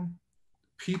have them,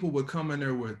 people would come in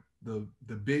there with the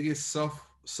biggest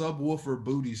subwoofer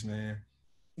booties, man.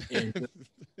 And,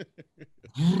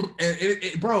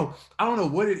 bro, I don't know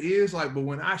what it is like, but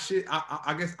when I shit,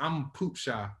 I guess I'm poop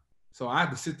shy, so I have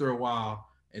to sit there a while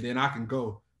and then I can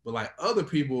go. But like other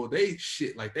people, they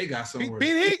shit like they got somewhere.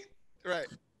 Right.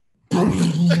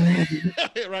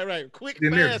 right. Quick,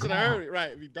 fast, in a hurry.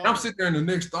 Right. I'm sitting there in the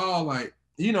next stall, like,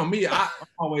 you know me, I'm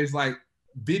always like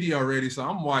video ready, so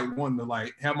I'm like wanting to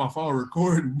like have my phone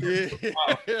recording. Yeah.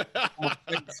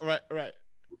 right.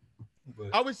 But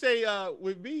I would say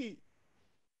with me,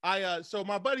 so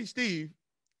my buddy Steve,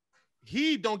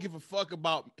 he don't give a fuck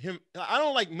about him. I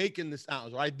don't like making the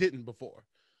sounds, or I didn't before.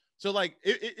 So like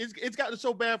it's gotten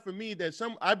so bad for me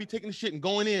that I'd be taking the shit and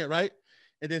going in, right?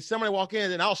 And then somebody walk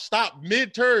in and I'll stop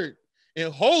mid-turn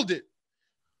and hold it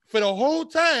for the whole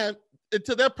time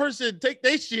until that person take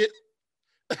their shit.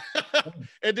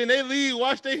 And then they leave,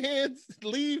 wash their hands,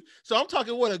 leave. So I'm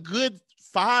talking a good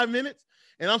 5 minutes,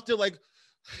 and I'm still like,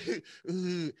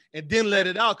 and then let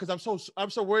it out because I'm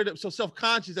so worried, so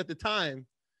self-conscious at the time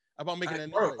about making that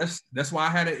noise. Bro, that's why I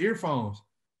had the earphones.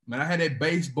 Man, I had that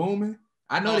bass booming.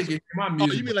 I know they get my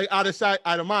music. Oh, you mean like out of sight,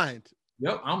 out of mind?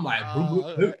 Yep. I'm like,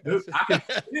 I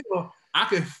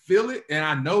can feel it, and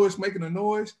I know it's making a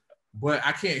noise, but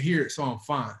I can't hear it, so I'm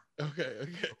fine.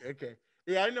 Okay.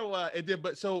 Yeah, I know. It did,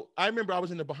 but so I remember I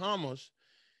was in the Bahamas,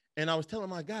 and I was telling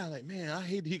my guy, like, man, I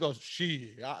hate. He goes,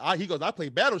 shit. He goes, I play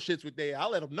battle shits with they. I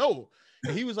let him know,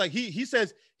 and he was like, he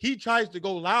says he tries to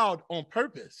go loud on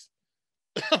purpose.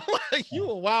 I'm like, you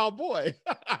a wild boy.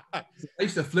 I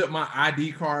used to flip my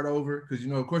ID card over because, you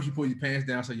know, of course you pull your pants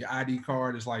down so your ID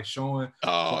card is like showing.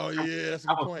 Oh, so yeah, that's a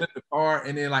good point. Flip the card,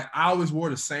 and then like I always wore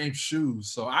the same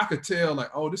shoes, so I could tell like,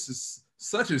 oh, this is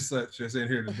such and such that's in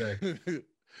here today.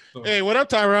 So. Hey, what up,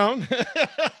 Tyrone?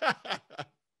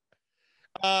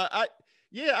 I've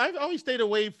always stayed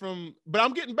away from, but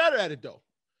I'm getting better at it though.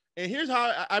 And here's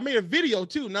how I made a video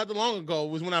too, not too long ago,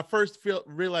 was when I first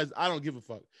realized I don't give a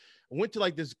fuck. I went to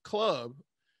like this club,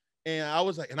 and I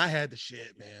was like, and I had the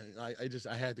shit, man. I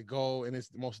had to go, and it's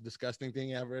the most disgusting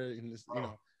thing ever. And this, you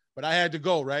know, but I had to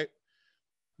go, right?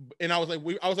 And I was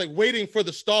like waiting for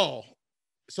the stall.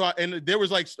 So there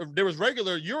was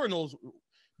regular urinals,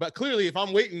 but clearly if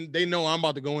I'm waiting, they know I'm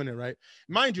about to go in there, right?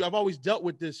 Mind you, I've always dealt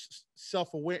with this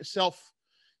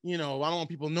you know, I don't want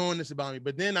people knowing this about me.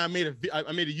 But then I made a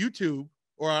YouTube,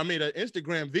 or I made an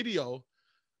Instagram video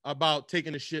about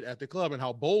taking a shit at the club and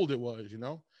how bold it was, you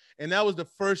know? And that was the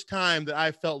first time that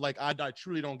I felt like I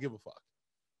truly don't give a fuck.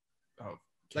 Oh,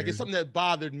 like it's something that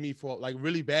bothered me for like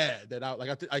really bad, that I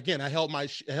held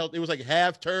it was like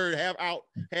half turd, half out,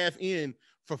 half in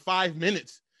for 5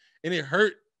 minutes, and it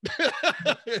hurt.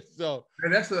 So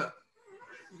and that's a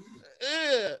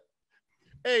yeah.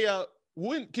 Hey,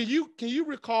 when can you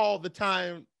recall the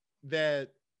time that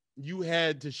you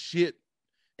had to shit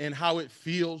and how it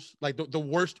feels, like the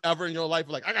worst ever in your life?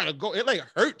 Like, I gotta go. It like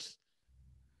hurts.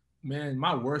 Man,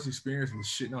 my worst experience was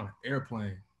shitting on an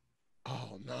airplane.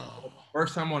 Oh no!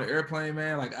 First time on an airplane,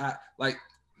 man. I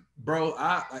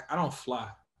don't fly.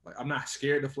 Like, I'm not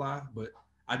scared to fly, but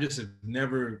I just have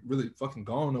never really fucking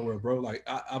gone nowhere, bro. Like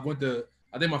I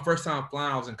think my first time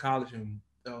flying, I was in college, and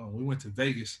we went to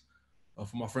Vegas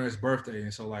for my friend's birthday,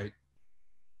 and so like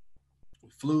we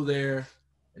flew there.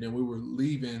 And then we were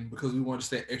leaving because we wanted to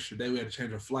stay an extra day. We had to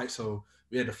change our flight. So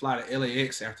we had to fly to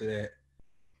LAX after that.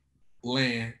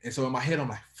 land. And so in my head, I'm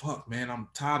like, fuck, man, I'm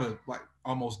tired of like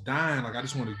almost dying. Like I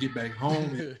just want to get back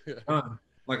home and done.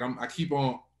 Like I keep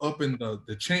on upping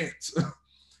the chance.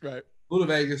 Right. Flew to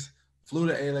Vegas, flew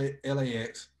to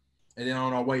LAX, and then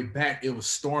on our way back, it was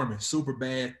storming, super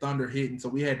bad, thunder hitting. So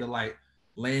we had to like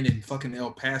land in fucking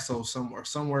El Paso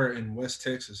somewhere in West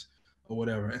Texas or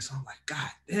whatever. And so I'm like, God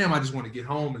damn, I just want to get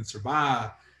home and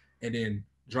survive, and then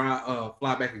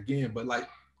fly back again. But like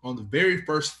on the very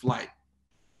first flight,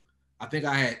 I think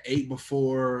I had 8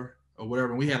 before or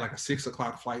whatever. And we had like a 6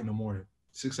 o'clock flight in the morning,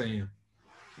 6 a.m.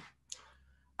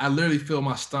 I literally feel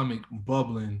my stomach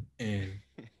bubbling and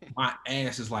my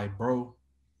ass is like, bro,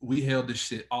 we held this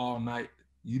shit all night.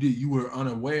 You were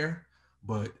unaware,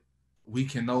 but we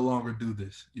can no longer do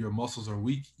this. Your muscles are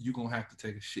weak. You're gonna have to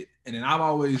take a shit. And then I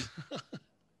know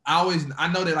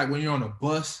that like when you're on a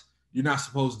bus, you're not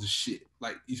supposed to shit.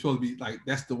 Like you're supposed to be like,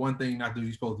 that's the one thing not to do.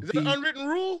 You're supposed to Is pee. it an unwritten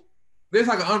rule? There's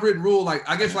like an unwritten rule. Like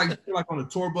I guess like on a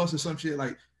tour bus or some shit.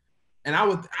 Like, and I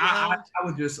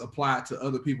would just apply it to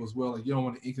other people as well. Like you don't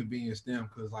want to inconvenience them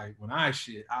because like when I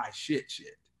shit.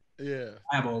 Yeah.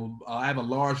 I have a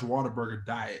large Whataburger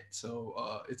diet,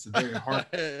 so it's a very hard.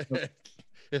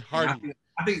 It's hard.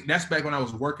 I think that's back when I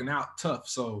was working out tough,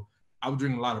 so I was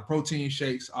drinking a lot of protein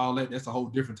shakes, all that. That's a whole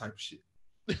different type of shit.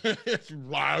 I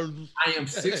am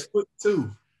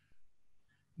 6'2".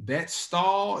 That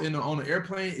stall on the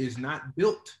airplane is not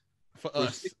built for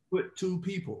us 6'2"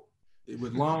 people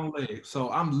with long legs.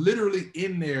 So I'm literally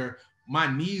in there. My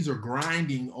knees are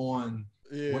grinding on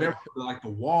whatever, like the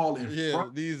wall in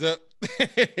front. These up.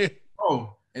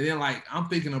 Oh, and then like I'm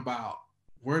thinking about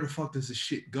where the fuck does this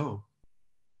shit go?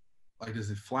 Like, does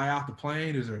it fly out the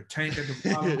plane? Is there a tank at the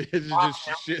bottom? It's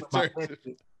just shit.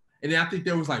 And then I think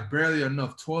there was like barely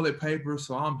enough toilet paper,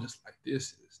 so I'm just like,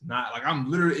 this is not like I'm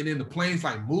literally, and then the plane's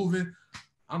like moving.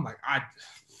 I'm like,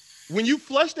 when you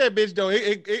flush that bitch though,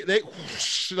 they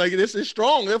like this is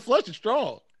strong. That flush is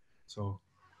strong. So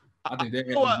I think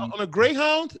that on a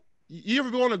Greyhound. You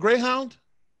ever go on a Greyhound?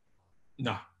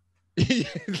 No.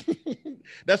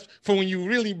 That's for when you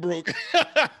really broke.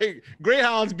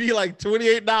 Greyhounds be like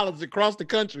 $28 across the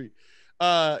country.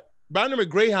 But I remember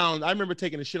Greyhound. I remember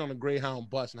taking a shit on a Greyhound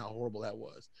bus and how horrible that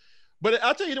was. But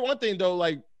I'll tell you the one thing though,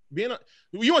 like you want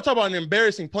to talk about an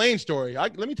embarrassing plane story.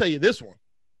 Let me tell you this one.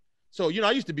 So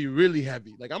I used to be really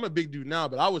heavy. Like I'm a big dude now,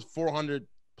 but I was 400+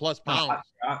 pounds.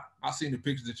 I seen the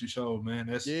pictures that you showed, man.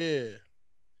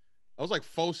 I was like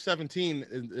 417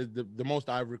 is the most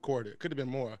I've recorded. Could have been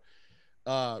more.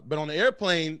 But on the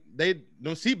airplane,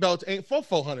 them seat belts ain't for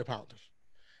 400 pounders.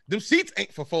 Them seats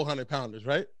ain't for 400 pounders,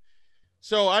 right?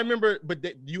 So I remember, but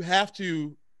you have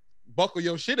to buckle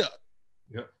your shit up.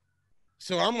 Yep.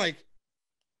 So I'm like,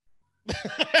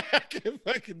 I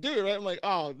can do it, right? I'm like,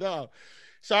 oh no.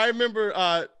 So I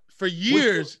remember for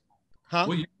years,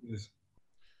 What year is this?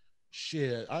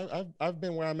 Shit, I've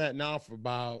been where I'm at now for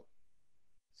about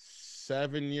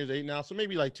 7 years, 8 now. So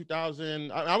maybe like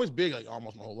 2000. I was big like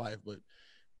almost my whole life, but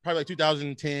probably like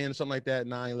 2010, something like that,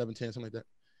 9, 11, 10, something like that.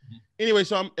 Mm-hmm. Anyway,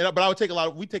 so but I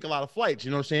would we take a lot of flights,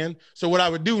 you know what I'm saying? So what I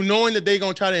would do, knowing that they're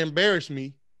gonna try to embarrass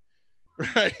me,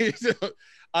 right? So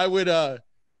I would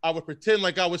pretend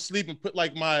like I was sleeping, put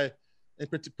my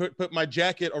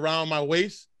jacket around my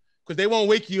waist because they won't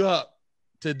wake you up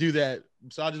to do that.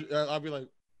 So I'll be like,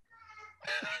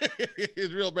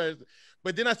 it's real embarrassing.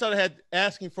 But then I started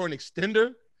asking for an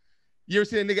extender. You ever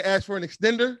seen a nigga ask for an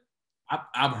extender?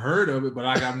 I've heard of it, but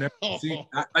I've never seen.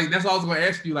 That's what I was going to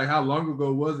ask you. Like, how long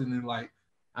ago was it? And like,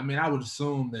 I mean, I would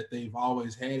assume that they've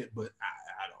always had it, but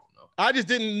I don't know. I just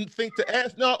didn't think to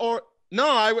ask.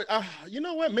 I would. You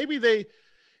know what? Maybe they.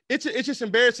 It's just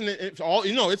embarrassing. It's all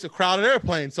it's a crowded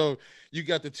airplane, so you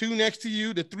got the 2 next to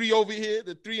you, the 3 over here,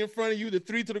 the 3 in front of you, the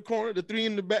 3 to the corner, the 3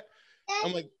 in the back.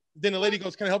 I'm like. Then the lady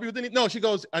goes, "Can I help you with anything?" No, she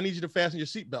goes, "I need you to fasten your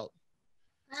seatbelt."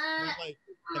 I'm like,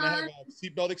 "Can I have a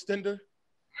seatbelt extender?"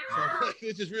 So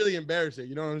it's just really embarrassing.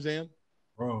 You know what I'm saying?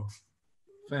 Bro,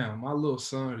 fam, my little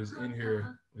son is in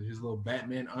here with his little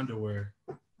Batman underwear.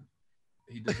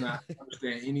 He does not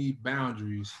understand any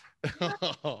boundaries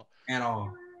at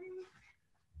all.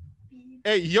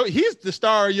 Hey, he's the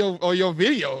star of your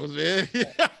videos, man.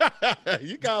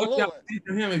 You got Lord.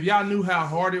 Him, if y'all knew how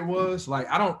hard it was, like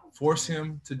I don't force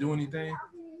him to do anything,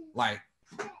 like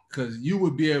because you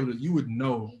would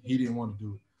know he didn't want to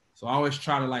do it. So I always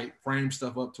try to like frame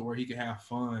stuff up to where he can have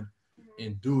fun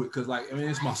and do it. Cause like I mean,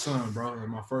 it's my son, bro. Like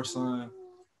my first son.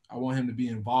 I want him to be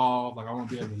involved. Like I want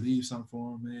to be able to leave something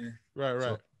for him, man. Right.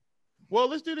 So, well,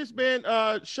 let's do this, man.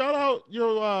 Shout out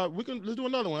your let's do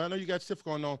another one. I know you got stuff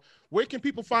going on. Where can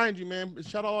people find you, man?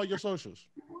 Shout out all your socials.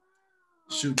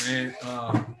 Shoot, man.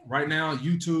 Right now,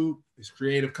 YouTube is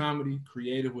creative comedy,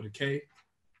 creative with a K,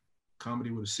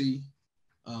 comedy with a C.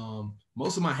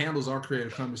 Most of my handles are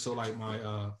creative comedy. So like my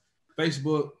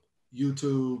Facebook,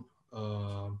 YouTube,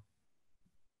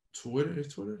 Twitter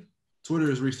is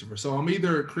Reestopher. So I'm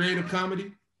either creative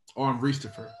comedy or I'm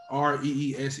Reestopher.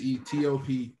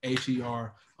 REESETOPHER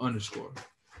 _.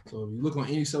 So if you look on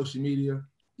any social media,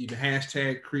 even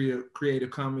hashtag creative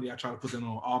comedy, I try to put them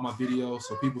on all my videos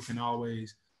so people can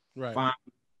always find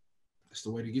me. That's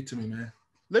the way to get to me, man.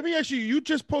 Let me ask you, you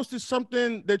just posted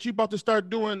something that you about to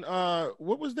start doing.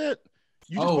 What was that?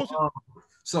 You just posted?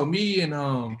 So me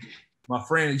and my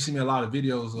friend, you see me a lot of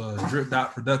videos, Drip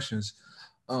Dot Productions.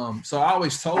 So I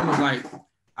always told him, like,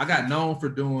 I got known for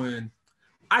doing,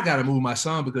 I gotta move my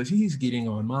son because he's getting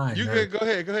on mine. You can go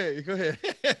ahead.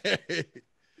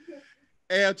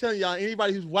 Hey, I'm telling y'all,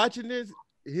 anybody who's watching this,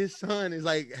 his son is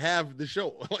like half the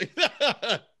show.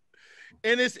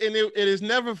 And it is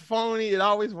never phony. It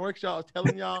always works. Y'all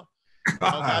telling y'all,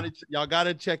 y'all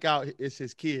gotta check out. It's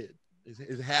his kid.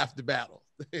 It's half the battle.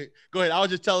 Go ahead. I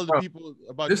was just telling the people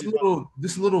about this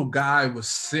little guy was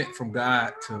sent from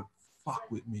God to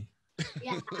fuck with me.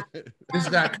 Yeah. This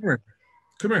guy, come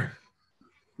here.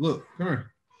 Look, come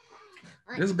here.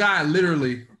 This guy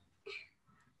literally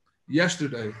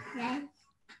yesterday. Yes.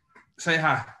 Say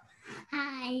hi.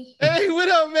 Hi. Hey, what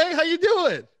up, man? How you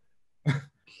doing?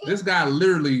 This guy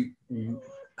literally,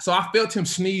 so I felt him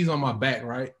sneeze on my back,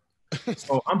 right?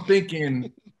 So I'm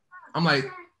thinking, I'm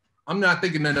not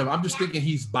thinking nothing of it. I'm just thinking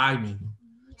he's by me.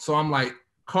 So I'm like,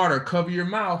 Carter, cover your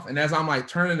mouth. And as I'm like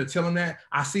turning to tell him that,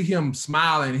 I see him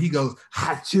smiling and he goes,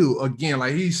 "Hachu," again,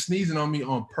 like he's sneezing on me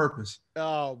on purpose.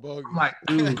 Oh, bogus. I'm like,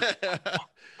 dude.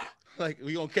 Like,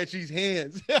 we gonna catch these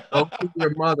hands. Go to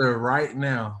your mother right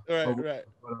now. Right.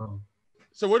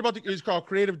 So what about it's called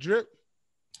Creative Drip?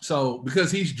 So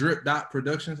because he's Drip Dot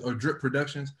Productions or Drip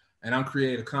Productions and I'm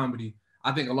Creative Comedy,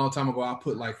 I think a long time ago I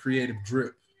put like Creative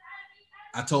Drip.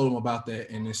 I told him about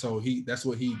that, and then so that's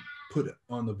what he put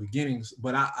on the beginnings.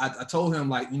 But I told him,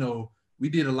 like, you know, we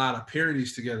did a lot of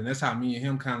parodies together, and that's how me and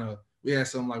him we had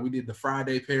some, like, we did the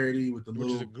Friday parody with the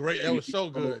Which is great. That was so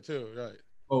good too, right?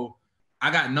 So I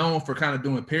got known for kind of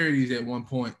doing parodies at one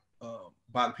point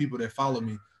by the people that follow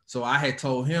me. So I had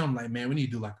told him, like, man, we need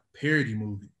to do like a parody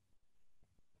movie,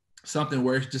 something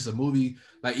where it's just a movie,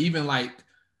 like even like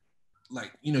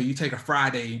you know, you take a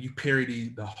Friday and you parody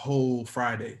the whole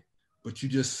Friday, but you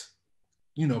just,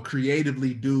 you know,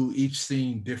 creatively do each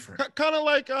scene different. Kind of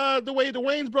like the way the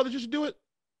Wayans brothers used to do it.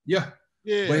 Yeah.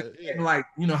 But like,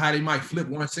 you know how they might flip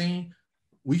one scene,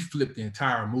 we flipped the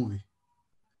entire movie.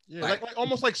 Yeah, like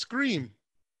almost like Scream.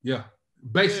 Yeah,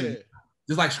 basically,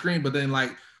 just like Scream. But then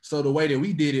like, so the way that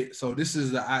we did it, so this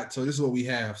is what we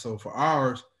have. So for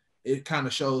ours, it kind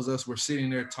of shows us we're sitting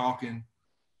there talking,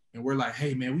 and we're like,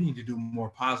 hey man, we need to do more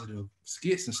positive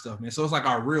skits and stuff, man. So it's like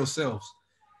our real selves.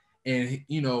 And,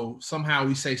 you know, somehow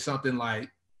we say something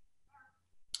like,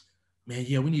 man,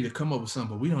 yeah, we need to come up with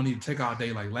something, but we don't need to take all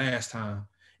day like last time.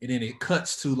 And then it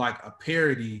cuts to like a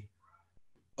parody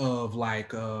of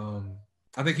like,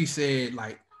 I think he said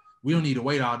like, we don't need to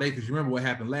wait all day because you remember what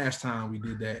happened last time we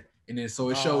did that. And then so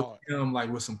it showed him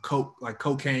like with some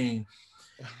cocaine.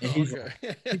 And he's like,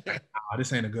 oh,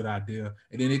 this ain't a good idea.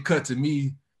 And then it cut to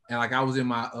me, and like I was in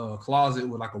my closet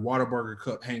with like a Whataburger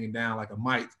cup hanging down like a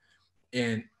mic.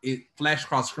 And it flashed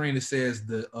across the screen. It says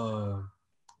the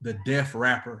deaf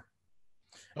rapper.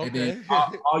 Okay. And then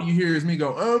all you hear is me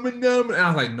go, and I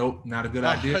was like, nope, not a good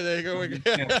idea. There you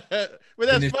go. But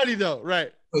that's funny though,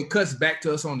 right? It cuts back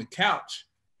to us on the couch,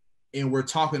 and we're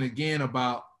talking again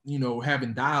about, you know,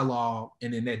 having dialogue,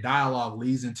 and then that dialogue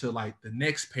leads into like the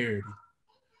next parody.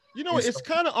 You know, it's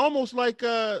kind of almost like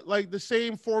the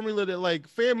same formula that like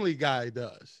Family Guy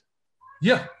does.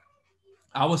 Yeah,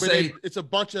 I would say it's a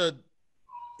bunch of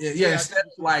instead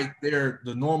of like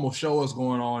the normal show is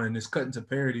going on and it's cutting to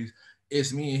parodies,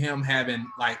 it's me and him having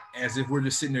like as if we're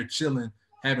just sitting there chilling,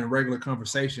 having regular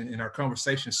conversation, and our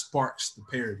conversation sparks the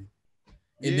parody.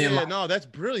 And then like, no, that's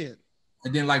brilliant.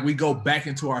 And then like we go back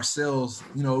into ourselves.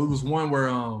 You know, it was one where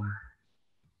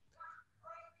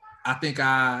I think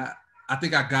I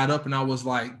got up and I was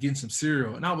like getting some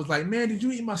cereal, and I was like, man, did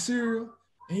you eat my cereal?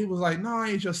 And he was like, no, I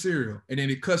ain't your cereal. And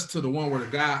then it cuts to the one where the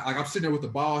guy, like I'm sitting there with the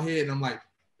bald head, and I'm like,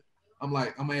 I'm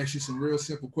gonna ask you some real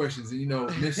simple questions, and you know,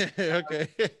 okay.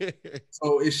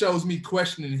 So it shows me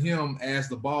questioning him as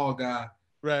the bald guy.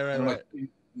 Right. Like,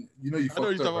 you know, you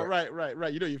fucked up.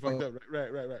 Right. You know, you fucked up.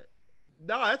 Right.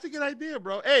 No, that's a good idea,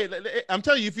 bro. Hey, I'm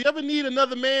telling you, if you ever need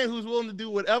another man who's willing to do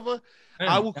whatever,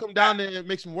 I will come down there and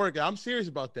make some work. I'm serious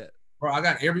about that. Bro, I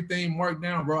got everything marked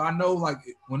down, bro. I know, like,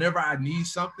 whenever I need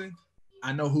something,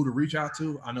 I know who to reach out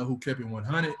to. I know who kept it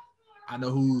 100. I know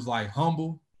who's like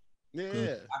humble.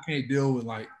 Yeah. I can't deal with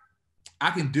like,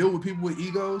 I can deal with people with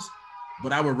egos,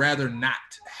 but I would rather not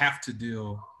have to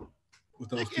deal with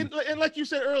those people. And like you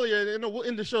said earlier, and we'll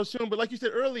end the show soon, but like you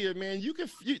said earlier, man,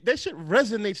 that shit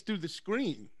resonates through the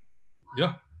screen.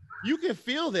 Yeah. You can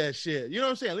feel that shit. You know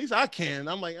what I'm saying? At least I can.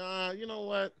 I'm like, you know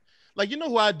what? Like, you know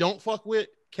who I don't fuck with?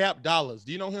 Cap Dollars.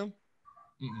 Do you know him?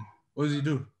 What does he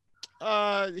do?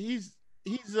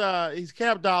 He's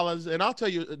Cap Dollars, and I'll tell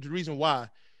you the reason why.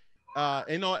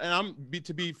 And I'm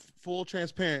to be full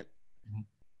transparent.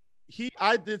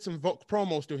 I did some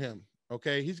promos to him.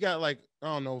 Okay, he's got like, I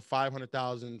don't know,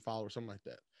 500,000 followers, something like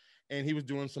that. And he was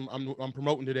doing some, I'm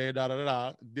promoting today,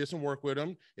 did some work with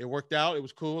him. It worked out. It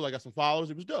was cool. I got some followers.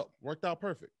 It was dope. Worked out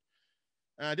perfect.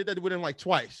 And I did that with him like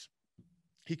twice.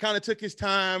 He kind of took his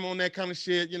time on that kind of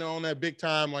shit, you know, on that big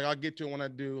time. Like, I'll get to it when I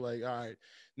do. Like, all right,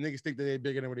 niggas think that they're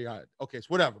bigger than what they are. Okay, so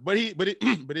whatever. But it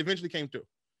eventually came through.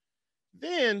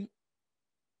 Then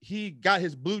he got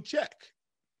his blue check,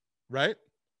 right?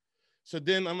 So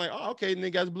then I'm like, oh, okay,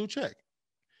 nigga got his blue check.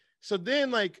 So then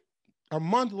like a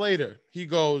month later, he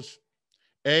goes,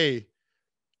 hey,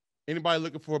 anybody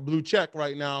looking for a blue check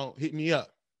right now, hit me up.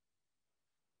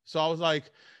 So I was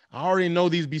like, I already know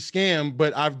these be scammed,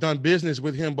 but I've done business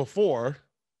with him before.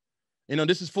 You know,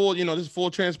 this is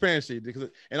full transparency.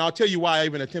 And I'll tell you why I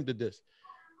even attempted this.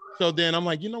 So then I'm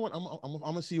like, you know what? I'm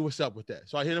gonna see what's up with that.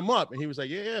 So I hit him up and he was like,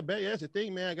 yeah, bet, yeah, that's the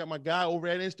thing, man. I got my guy over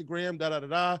at Instagram,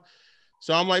 da.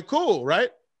 So I'm like, cool,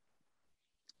 right?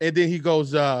 And then he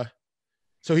goes,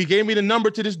 so he gave me the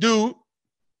number to this dude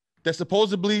that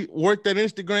supposedly worked at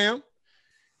Instagram.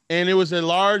 And it was a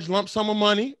large lump sum of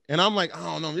money. And I'm like, I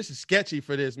don't know, this is sketchy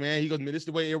for this, man. He goes, man, this is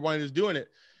the way everyone is doing it.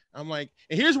 I'm like,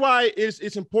 and here's why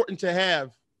it's important to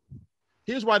have,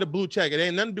 here's why the blue check, it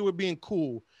ain't nothing to do with being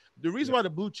cool. The reason why the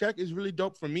blue check is really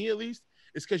dope for me, at least,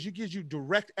 is because it gives you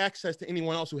direct access to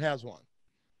anyone else who has one.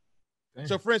 Dang.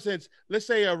 So for instance, let's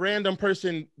say a random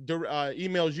person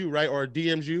emails you, right? Or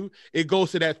DMs you, it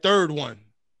goes to that third one.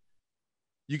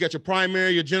 You got your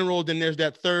primary, your general, then there's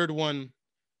that third one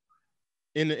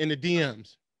in the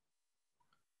DMs.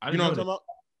 You know what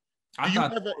I'm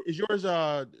talking about? Is yours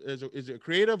is it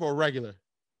creative or regular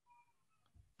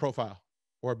profile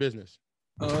or business?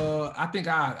 I think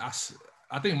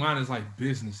mine is like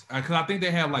business, because I think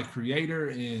they have like creator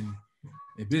and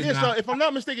business. Yeah, so if I'm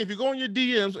not mistaken, if you go in your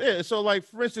DMs, yeah. So like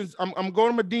for instance, I'm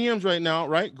going to my DMs right now,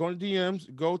 right? Going to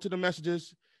DMs, go to the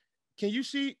messages. Can you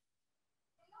see?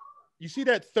 You see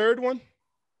that third one?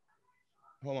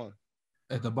 Hold on.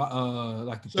 At the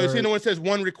like the so third. You see the one that says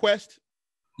one request?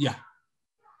 Yeah.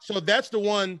 So that's the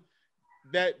one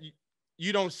that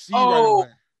you don't see right away.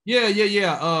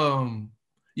 Yeah.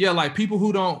 Yeah, like people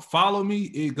who don't follow me,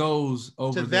 it goes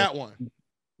over to that one.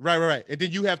 Right. And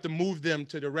then you have to move them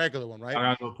to the regular one, right? I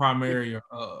got no primary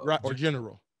or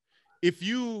general. If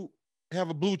you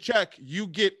have a blue check, you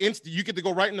get to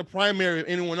go right in the primary of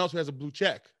anyone else who has a blue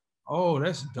check. Oh,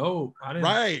 that's dope.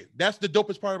 Right. That's the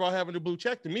dopest part about having the blue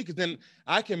check to me, because then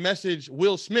I can message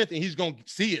Will Smith and he's going to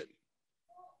see it.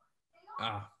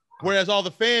 Whereas all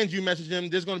the fans you message him,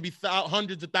 there's going to be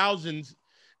hundreds of thousands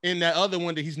in that other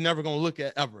one that he's never going to look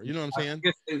at ever. You know what I'm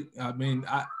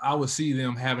saying? I would see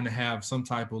them having to have some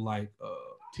type of like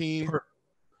team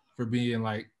for being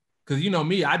like, because you know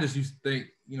me, I just used to think,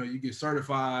 you know, you get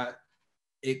certified,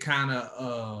 it kind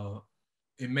of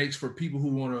it makes for people who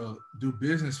want to do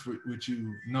business with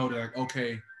you know that, like,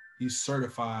 okay, he's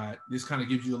certified. This kind of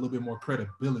gives you a little bit more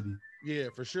credibility. Yeah,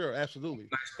 for sure. Absolutely.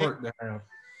 Nice perk to have.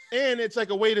 And it's like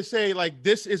a way to say, like,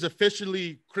 this is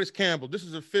officially Chris Campbell. This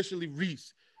is officially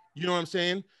Reese. You know what I'm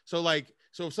saying? So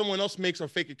if someone else makes a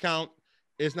fake account,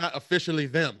 it's not officially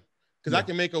them. Because I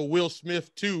can make a Will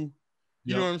Smith too.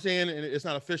 You know what I'm saying? And it's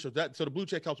not official. So the blue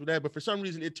check helps with that. But for some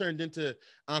reason, it turned into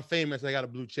I'm famous. I got a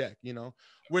blue check, you know,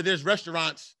 where there's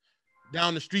restaurants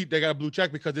down the street, they got a blue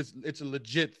check because it's a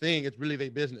legit thing. It's really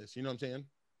their business. You know what I'm saying?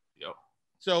 Yep.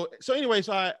 So anyway,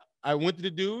 so I went to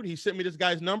the dude. He sent me this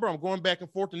guy's number. I'm going back and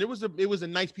forth. And it was a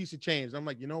nice piece of change. I'm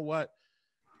like, you know what?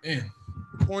 Damn.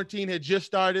 Quarantine had just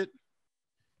started.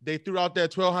 They threw out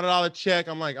that $1,200 check.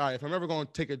 I'm like, all right, if I'm ever going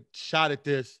to take a shot at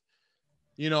this,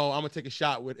 you know, I'm going to take a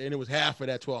shot with, and it was half of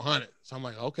that $1,200. So I'm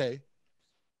like, okay.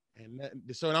 And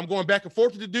I'm going back and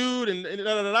forth to the dude and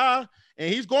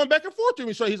he's going back and forth to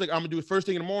me. So he's like, I'm going to do it first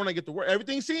thing in the morning. I get to work.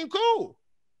 Everything seemed cool.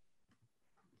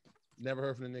 Never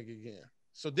heard from the nigga again.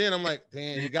 So then I'm like,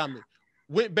 damn, he got me.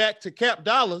 Went back to Cap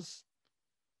Dollars.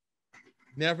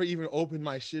 Never even opened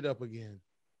my shit up again.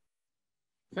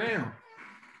 Fam,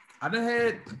 I done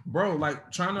had, bro,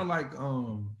 like trying to like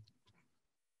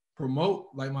promote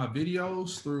like my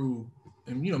videos through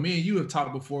and you know, me and you have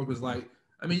talked before, because like,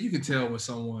 I mean, you can tell when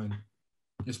someone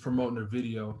is promoting their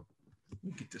video. Let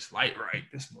me get this light right.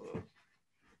 This mug.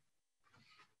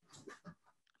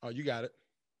 Oh, you got it.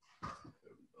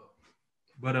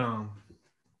 But I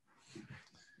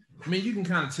mean, you can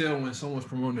kind of tell when someone's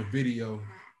promoting a video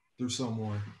through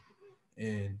someone.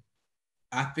 And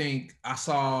I think I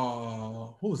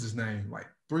saw, what was his name? Like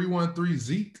 313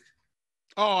 Zeke.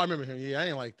 Oh, I remember him. Yeah, I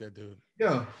ain't like that dude.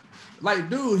 Yeah. Like,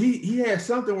 dude, he had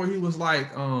something where he was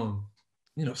like,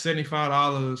 you know,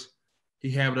 $75. He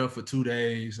had it up for 2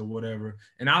 days or whatever.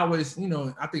 And I always, you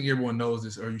know, I think everyone knows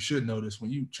this, or you should know this,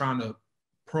 when you trying to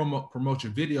promote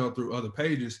your video through other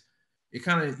pages, it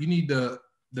kind of, you need the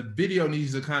video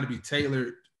needs to kind of be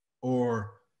tailored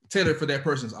for that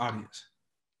person's audience.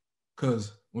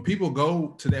 Because when people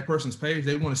go to that person's page,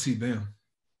 they want to see them.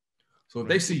 So if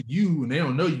they see you and they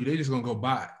don't know you, they just gonna go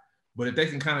buy it. But if they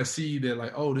can kind of see that,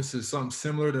 like, oh, this is something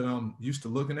similar that I'm used to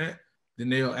looking at, then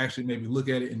they'll actually maybe look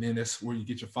at it, and then that's where you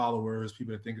get your followers,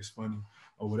 people that think it's funny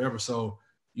or whatever. So,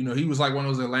 you know, he was like one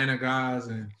of those Atlanta guys,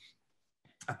 and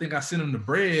I think I sent him the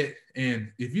bread.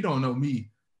 And if you don't know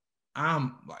me,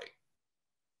 I'm like,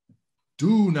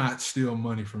 do not steal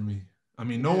money from me. I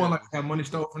mean, no one likes to have money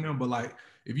stolen from them, but like,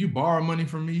 if you borrow money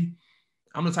from me,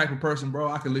 I'm the type of person, bro,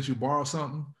 I can let you borrow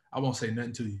something. I won't say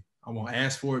nothing to you. I won't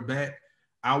ask for it back.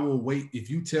 I will wait. If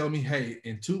you tell me, hey,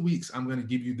 in 2 weeks, I'm going to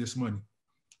give you this money.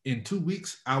 In 2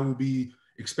 weeks, I will be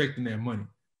expecting that money.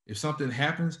 If something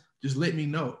happens, just let me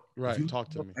know. Right. If you Talk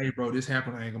to me. Hey, bro, this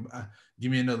happened. I ain't gonna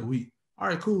give me another week. All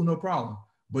right, cool, no problem.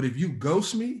 But if you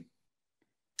ghost me,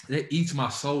 that eats my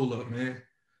soul up, man.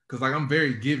 Because like, I'm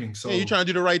very giving. So yeah, you trying to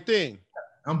do the right thing.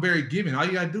 I'm very giving. All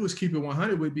you gotta do is keep it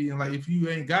 100 with me. And like, if you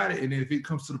ain't got it, and then if it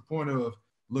comes to the point of,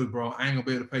 look, bro, I ain't gonna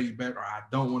be able to pay you back, or I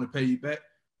don't want to pay you back,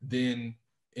 then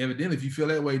evidently, if you feel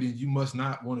that way, then you must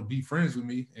not want to be friends with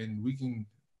me, and we can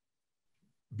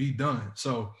be done.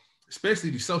 So,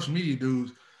 especially the social media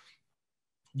dudes,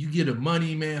 you get the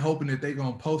money, man, hoping that they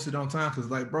gonna post it on time. Cause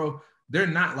like, bro, they're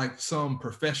not like some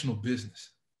professional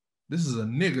business. This is a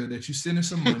nigga that you sending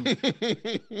some money.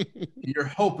 You're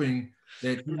hoping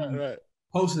that he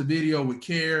post the video with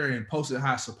care and post it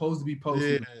how it's supposed to be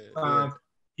posted. Yeah.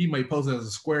 He may post it as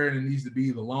a square, and it needs to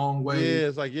be the long way. Yeah,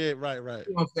 it's like, yeah, right. You know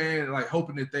what I'm saying? Like,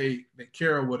 hoping that they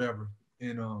care or whatever.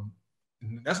 And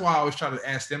that's why I always try to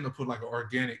ask them to put like an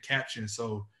organic caption,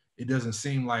 so it doesn't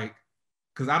seem like,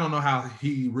 because I don't know how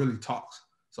he really talks.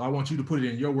 So I want you to put it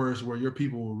in your words where your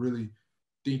people will really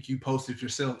think you posted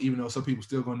yourself, even though some people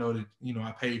still gonna know that, you know,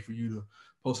 I paid for you to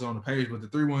post it on the page. But the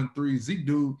 313 Zeke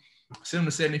dude, send him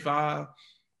to 75.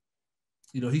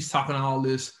 You know, he's talking all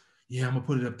this. Yeah, I'm gonna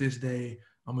put it up this day.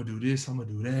 I'm gonna do this. I'm gonna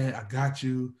do that. I got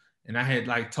you. And I had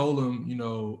like told him, you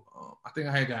know, I think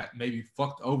I had got maybe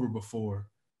fucked over before.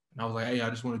 And I was like, hey, I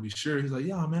just want to be sure. He's like,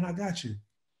 yeah, man, I got you.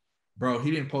 Bro, he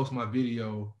didn't post my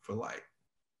video for like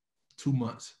 2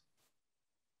 months.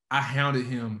 I hounded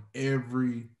him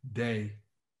every day.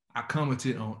 I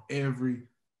commented on every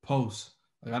post.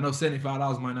 Like, I know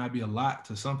 $75 might not be a lot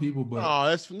to some people, but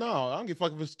I don't give a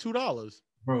fuck if it's $2.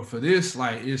 Bro, for this,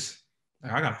 like, it's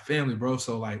like, I got a family, bro.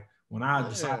 So like, when I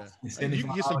decide to spend $75, you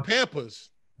can get some Pampers,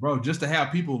 bro, just to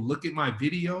have people look at my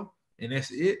video and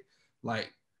that's it.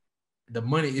 Like, the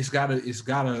money, it's gotta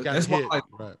that's why, like,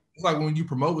 it's like when you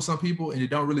promote with some people and it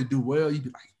don't really do well, you be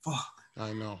like, fuck.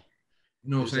 I know. You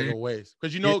know what I'm saying? Ways.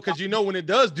 Because you know when it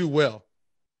does do well.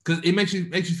 Because it makes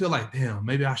you feel like, damn,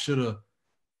 maybe I should have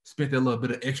spent that little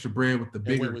bit of extra bread with the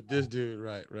bigger with this dude,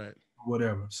 right.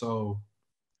 Whatever. So,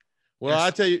 well,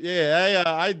 I tell you,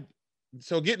 yeah,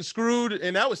 so getting screwed,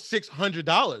 and that was $600,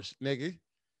 nigga.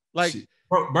 Like,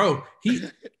 bro,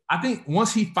 I think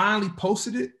once he finally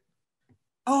posted it,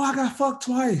 oh, I got fucked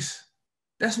twice.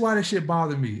 That's why that shit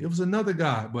bothered me. It was another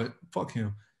guy, but fuck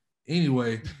him.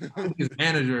 Anyway, his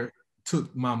manager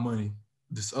took my money.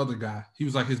 This other guy, he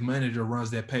was like, his manager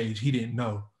runs that page. He didn't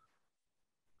know.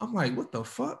 I'm like, what the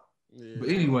fuck? Yeah, but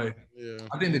anyway,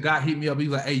 I think the guy hit me up. He's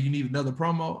like, hey, you need another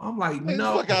promo? I'm like,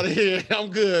 no. Fuck out of here.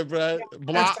 I'm good, bro.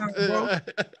 Block. Bro.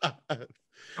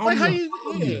 Like, how you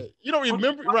don't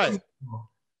remember, right?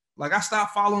 Like, I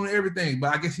stopped following everything,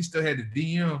 but I guess he still had the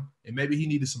DM, and maybe he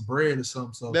needed some bread or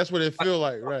something. So that's what it feel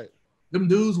like, right? Them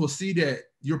dudes will see that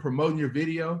you're promoting your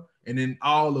video, and then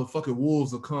all the fucking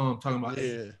wolves will come talking about,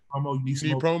 hey, promo,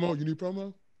 you need promo? You need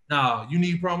promo? Nah, you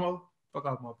need promo? Fuck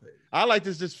off my page. I like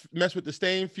to just mess with the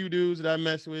same few dudes that I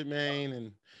mess with,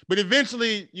 man. But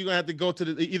eventually you're gonna have to go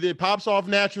to either it pops off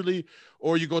naturally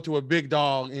or you go to a big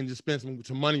dog and just spend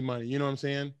some money. You know what I'm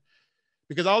saying?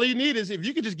 Because all you need is if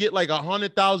you could just get like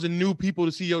 100,000 new people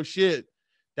to see your shit,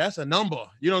 that's a number.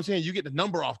 You know what I'm saying? You get the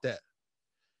number off that.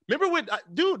 Remember when,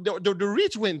 dude, the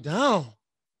reach went down.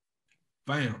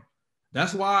 Bam.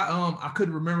 That's why I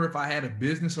couldn't remember if I had a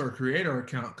business or a creator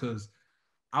account, because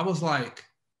I was like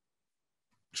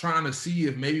trying to see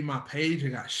if maybe my page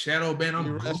had got shadow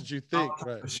banned. That's what you think,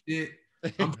 right? Shit.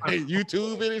 I'm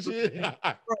YouTube and shit.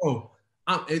 Bro,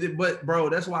 but bro,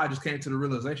 that's why I just came to the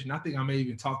realization. I think I may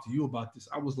even talk to you about this.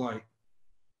 I was like,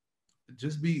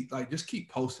 just keep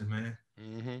posting, man.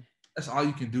 Mm-hmm. That's all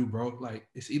you can do, bro. Like,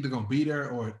 it's either gonna be there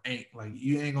or it ain't. Like,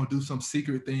 you ain't gonna do some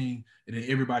secret thing and then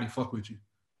everybody fuck with you.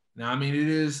 Now, I mean, it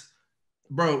is,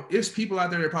 bro, it's people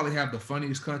out there that probably have the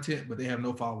funniest content, but they have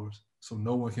no followers, so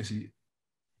no one can see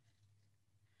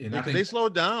it. And I think they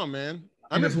slowed down, man.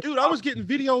 I mean, dude, I was getting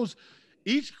videos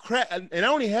each crack, and I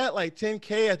only had like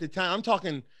 10K at the time. I'm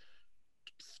talking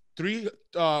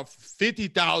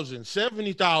 50,000,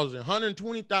 70,000,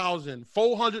 120,000,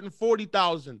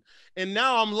 440,000. And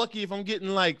now I'm lucky if I'm getting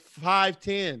like 5,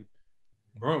 10.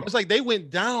 Bro, it's like they went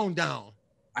down.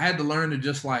 I had to learn to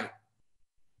just like,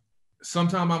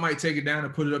 sometimes I might take it down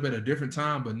and put it up at a different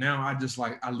time, but now I just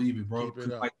like, I leave it, bro.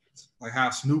 Like how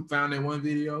Snoop found that one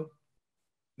video.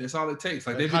 That's all it takes.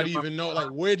 Like how do you even know? Like,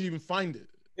 where do you even find it?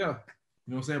 Yeah. You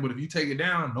know what I'm saying? But if you take it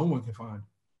down, no one can find it.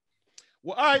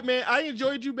 Well, all right, man. I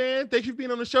enjoyed you, man. Thanks for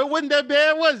being on the show. Wasn't that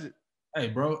bad, was it? Hey,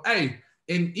 bro. Hey,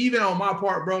 and even on my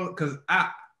part, bro, because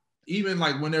even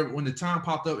like when the time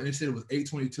popped up and it said it was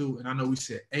 8:22, and I know we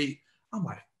said 8, I'm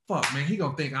like, fuck, man, he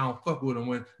gonna think I don't fuck with him.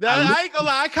 When I ain't gonna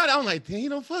lie, I'm like, dang, he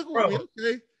don't fuck with me.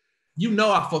 Okay. You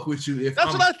know I fuck with you.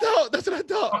 That's what I thought.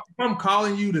 If I'm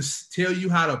calling you to tell you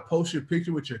how to post your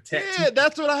picture with your tattoo. Yeah,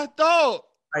 that's what I thought.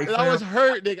 Like, I was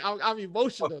hurt, nigga. I'm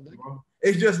emotional. Bro.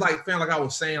 It's just like, fam, like I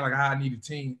was saying, like I need a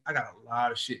team. I got a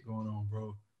lot of shit going on,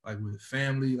 bro. Like with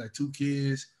family, like 2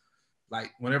 kids.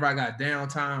 Like whenever I got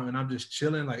downtime and I'm just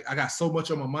chilling, like I got so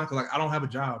much on my mind. Cause like I don't have a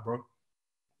job, bro.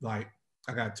 Like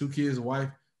I got 2 kids, a wife,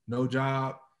 no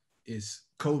job. It's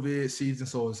COVID season,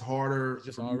 so it's harder. It's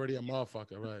just already a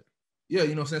motherfucker, right? Yeah, you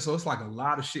know what I'm saying? So it's like a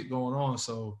lot of shit going on.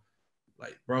 So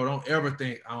like, bro, don't ever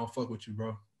think I don't fuck with you,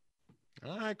 bro.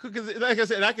 All right, because like I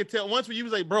said, I could tell once when you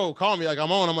was like, bro, call me, like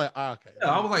I'm on. I'm like, okay. Yeah,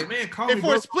 I was like, man, call me. And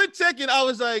for a split second, I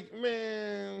was like,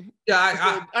 man.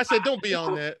 Yeah, I said, don't be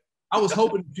on that. I was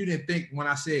hoping that you didn't think when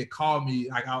I said call me,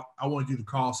 like I wanted you to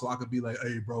call so I could be like,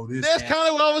 hey, bro, this. That's kind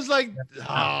of what I was like.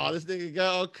 Oh, this nigga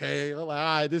go okay. I'm like,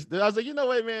 all right, this. I was like, you know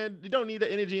what, man, you don't need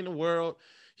the energy in the world.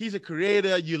 He's a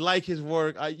creator. You like his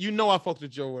work. You know I fucked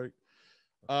with your work.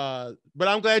 But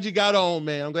I'm glad you got on,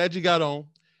 man. I'm glad you got on.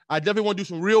 I definitely want to do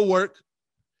some real work.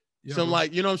 Yeah, some bro.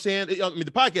 Like, you know what I'm saying? I mean,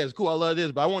 the podcast is cool. I love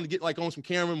this, but I want to get like on some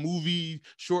camera, movie,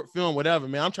 short film, whatever,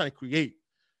 man. I'm trying to create.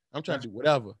 I'm trying to do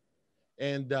whatever.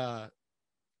 And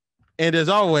as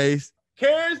always,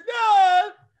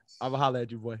 CARESNONE. I'll holler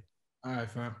at you, boy. All right,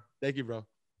 fam. Thank you, bro.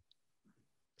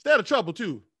 Stay out of trouble,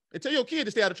 too. And tell your kid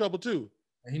to stay out of trouble, too.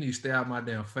 He needs to stay out my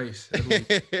damn face.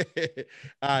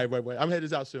 All right, boy. I'm heading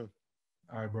this out soon.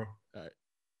 All right, bro.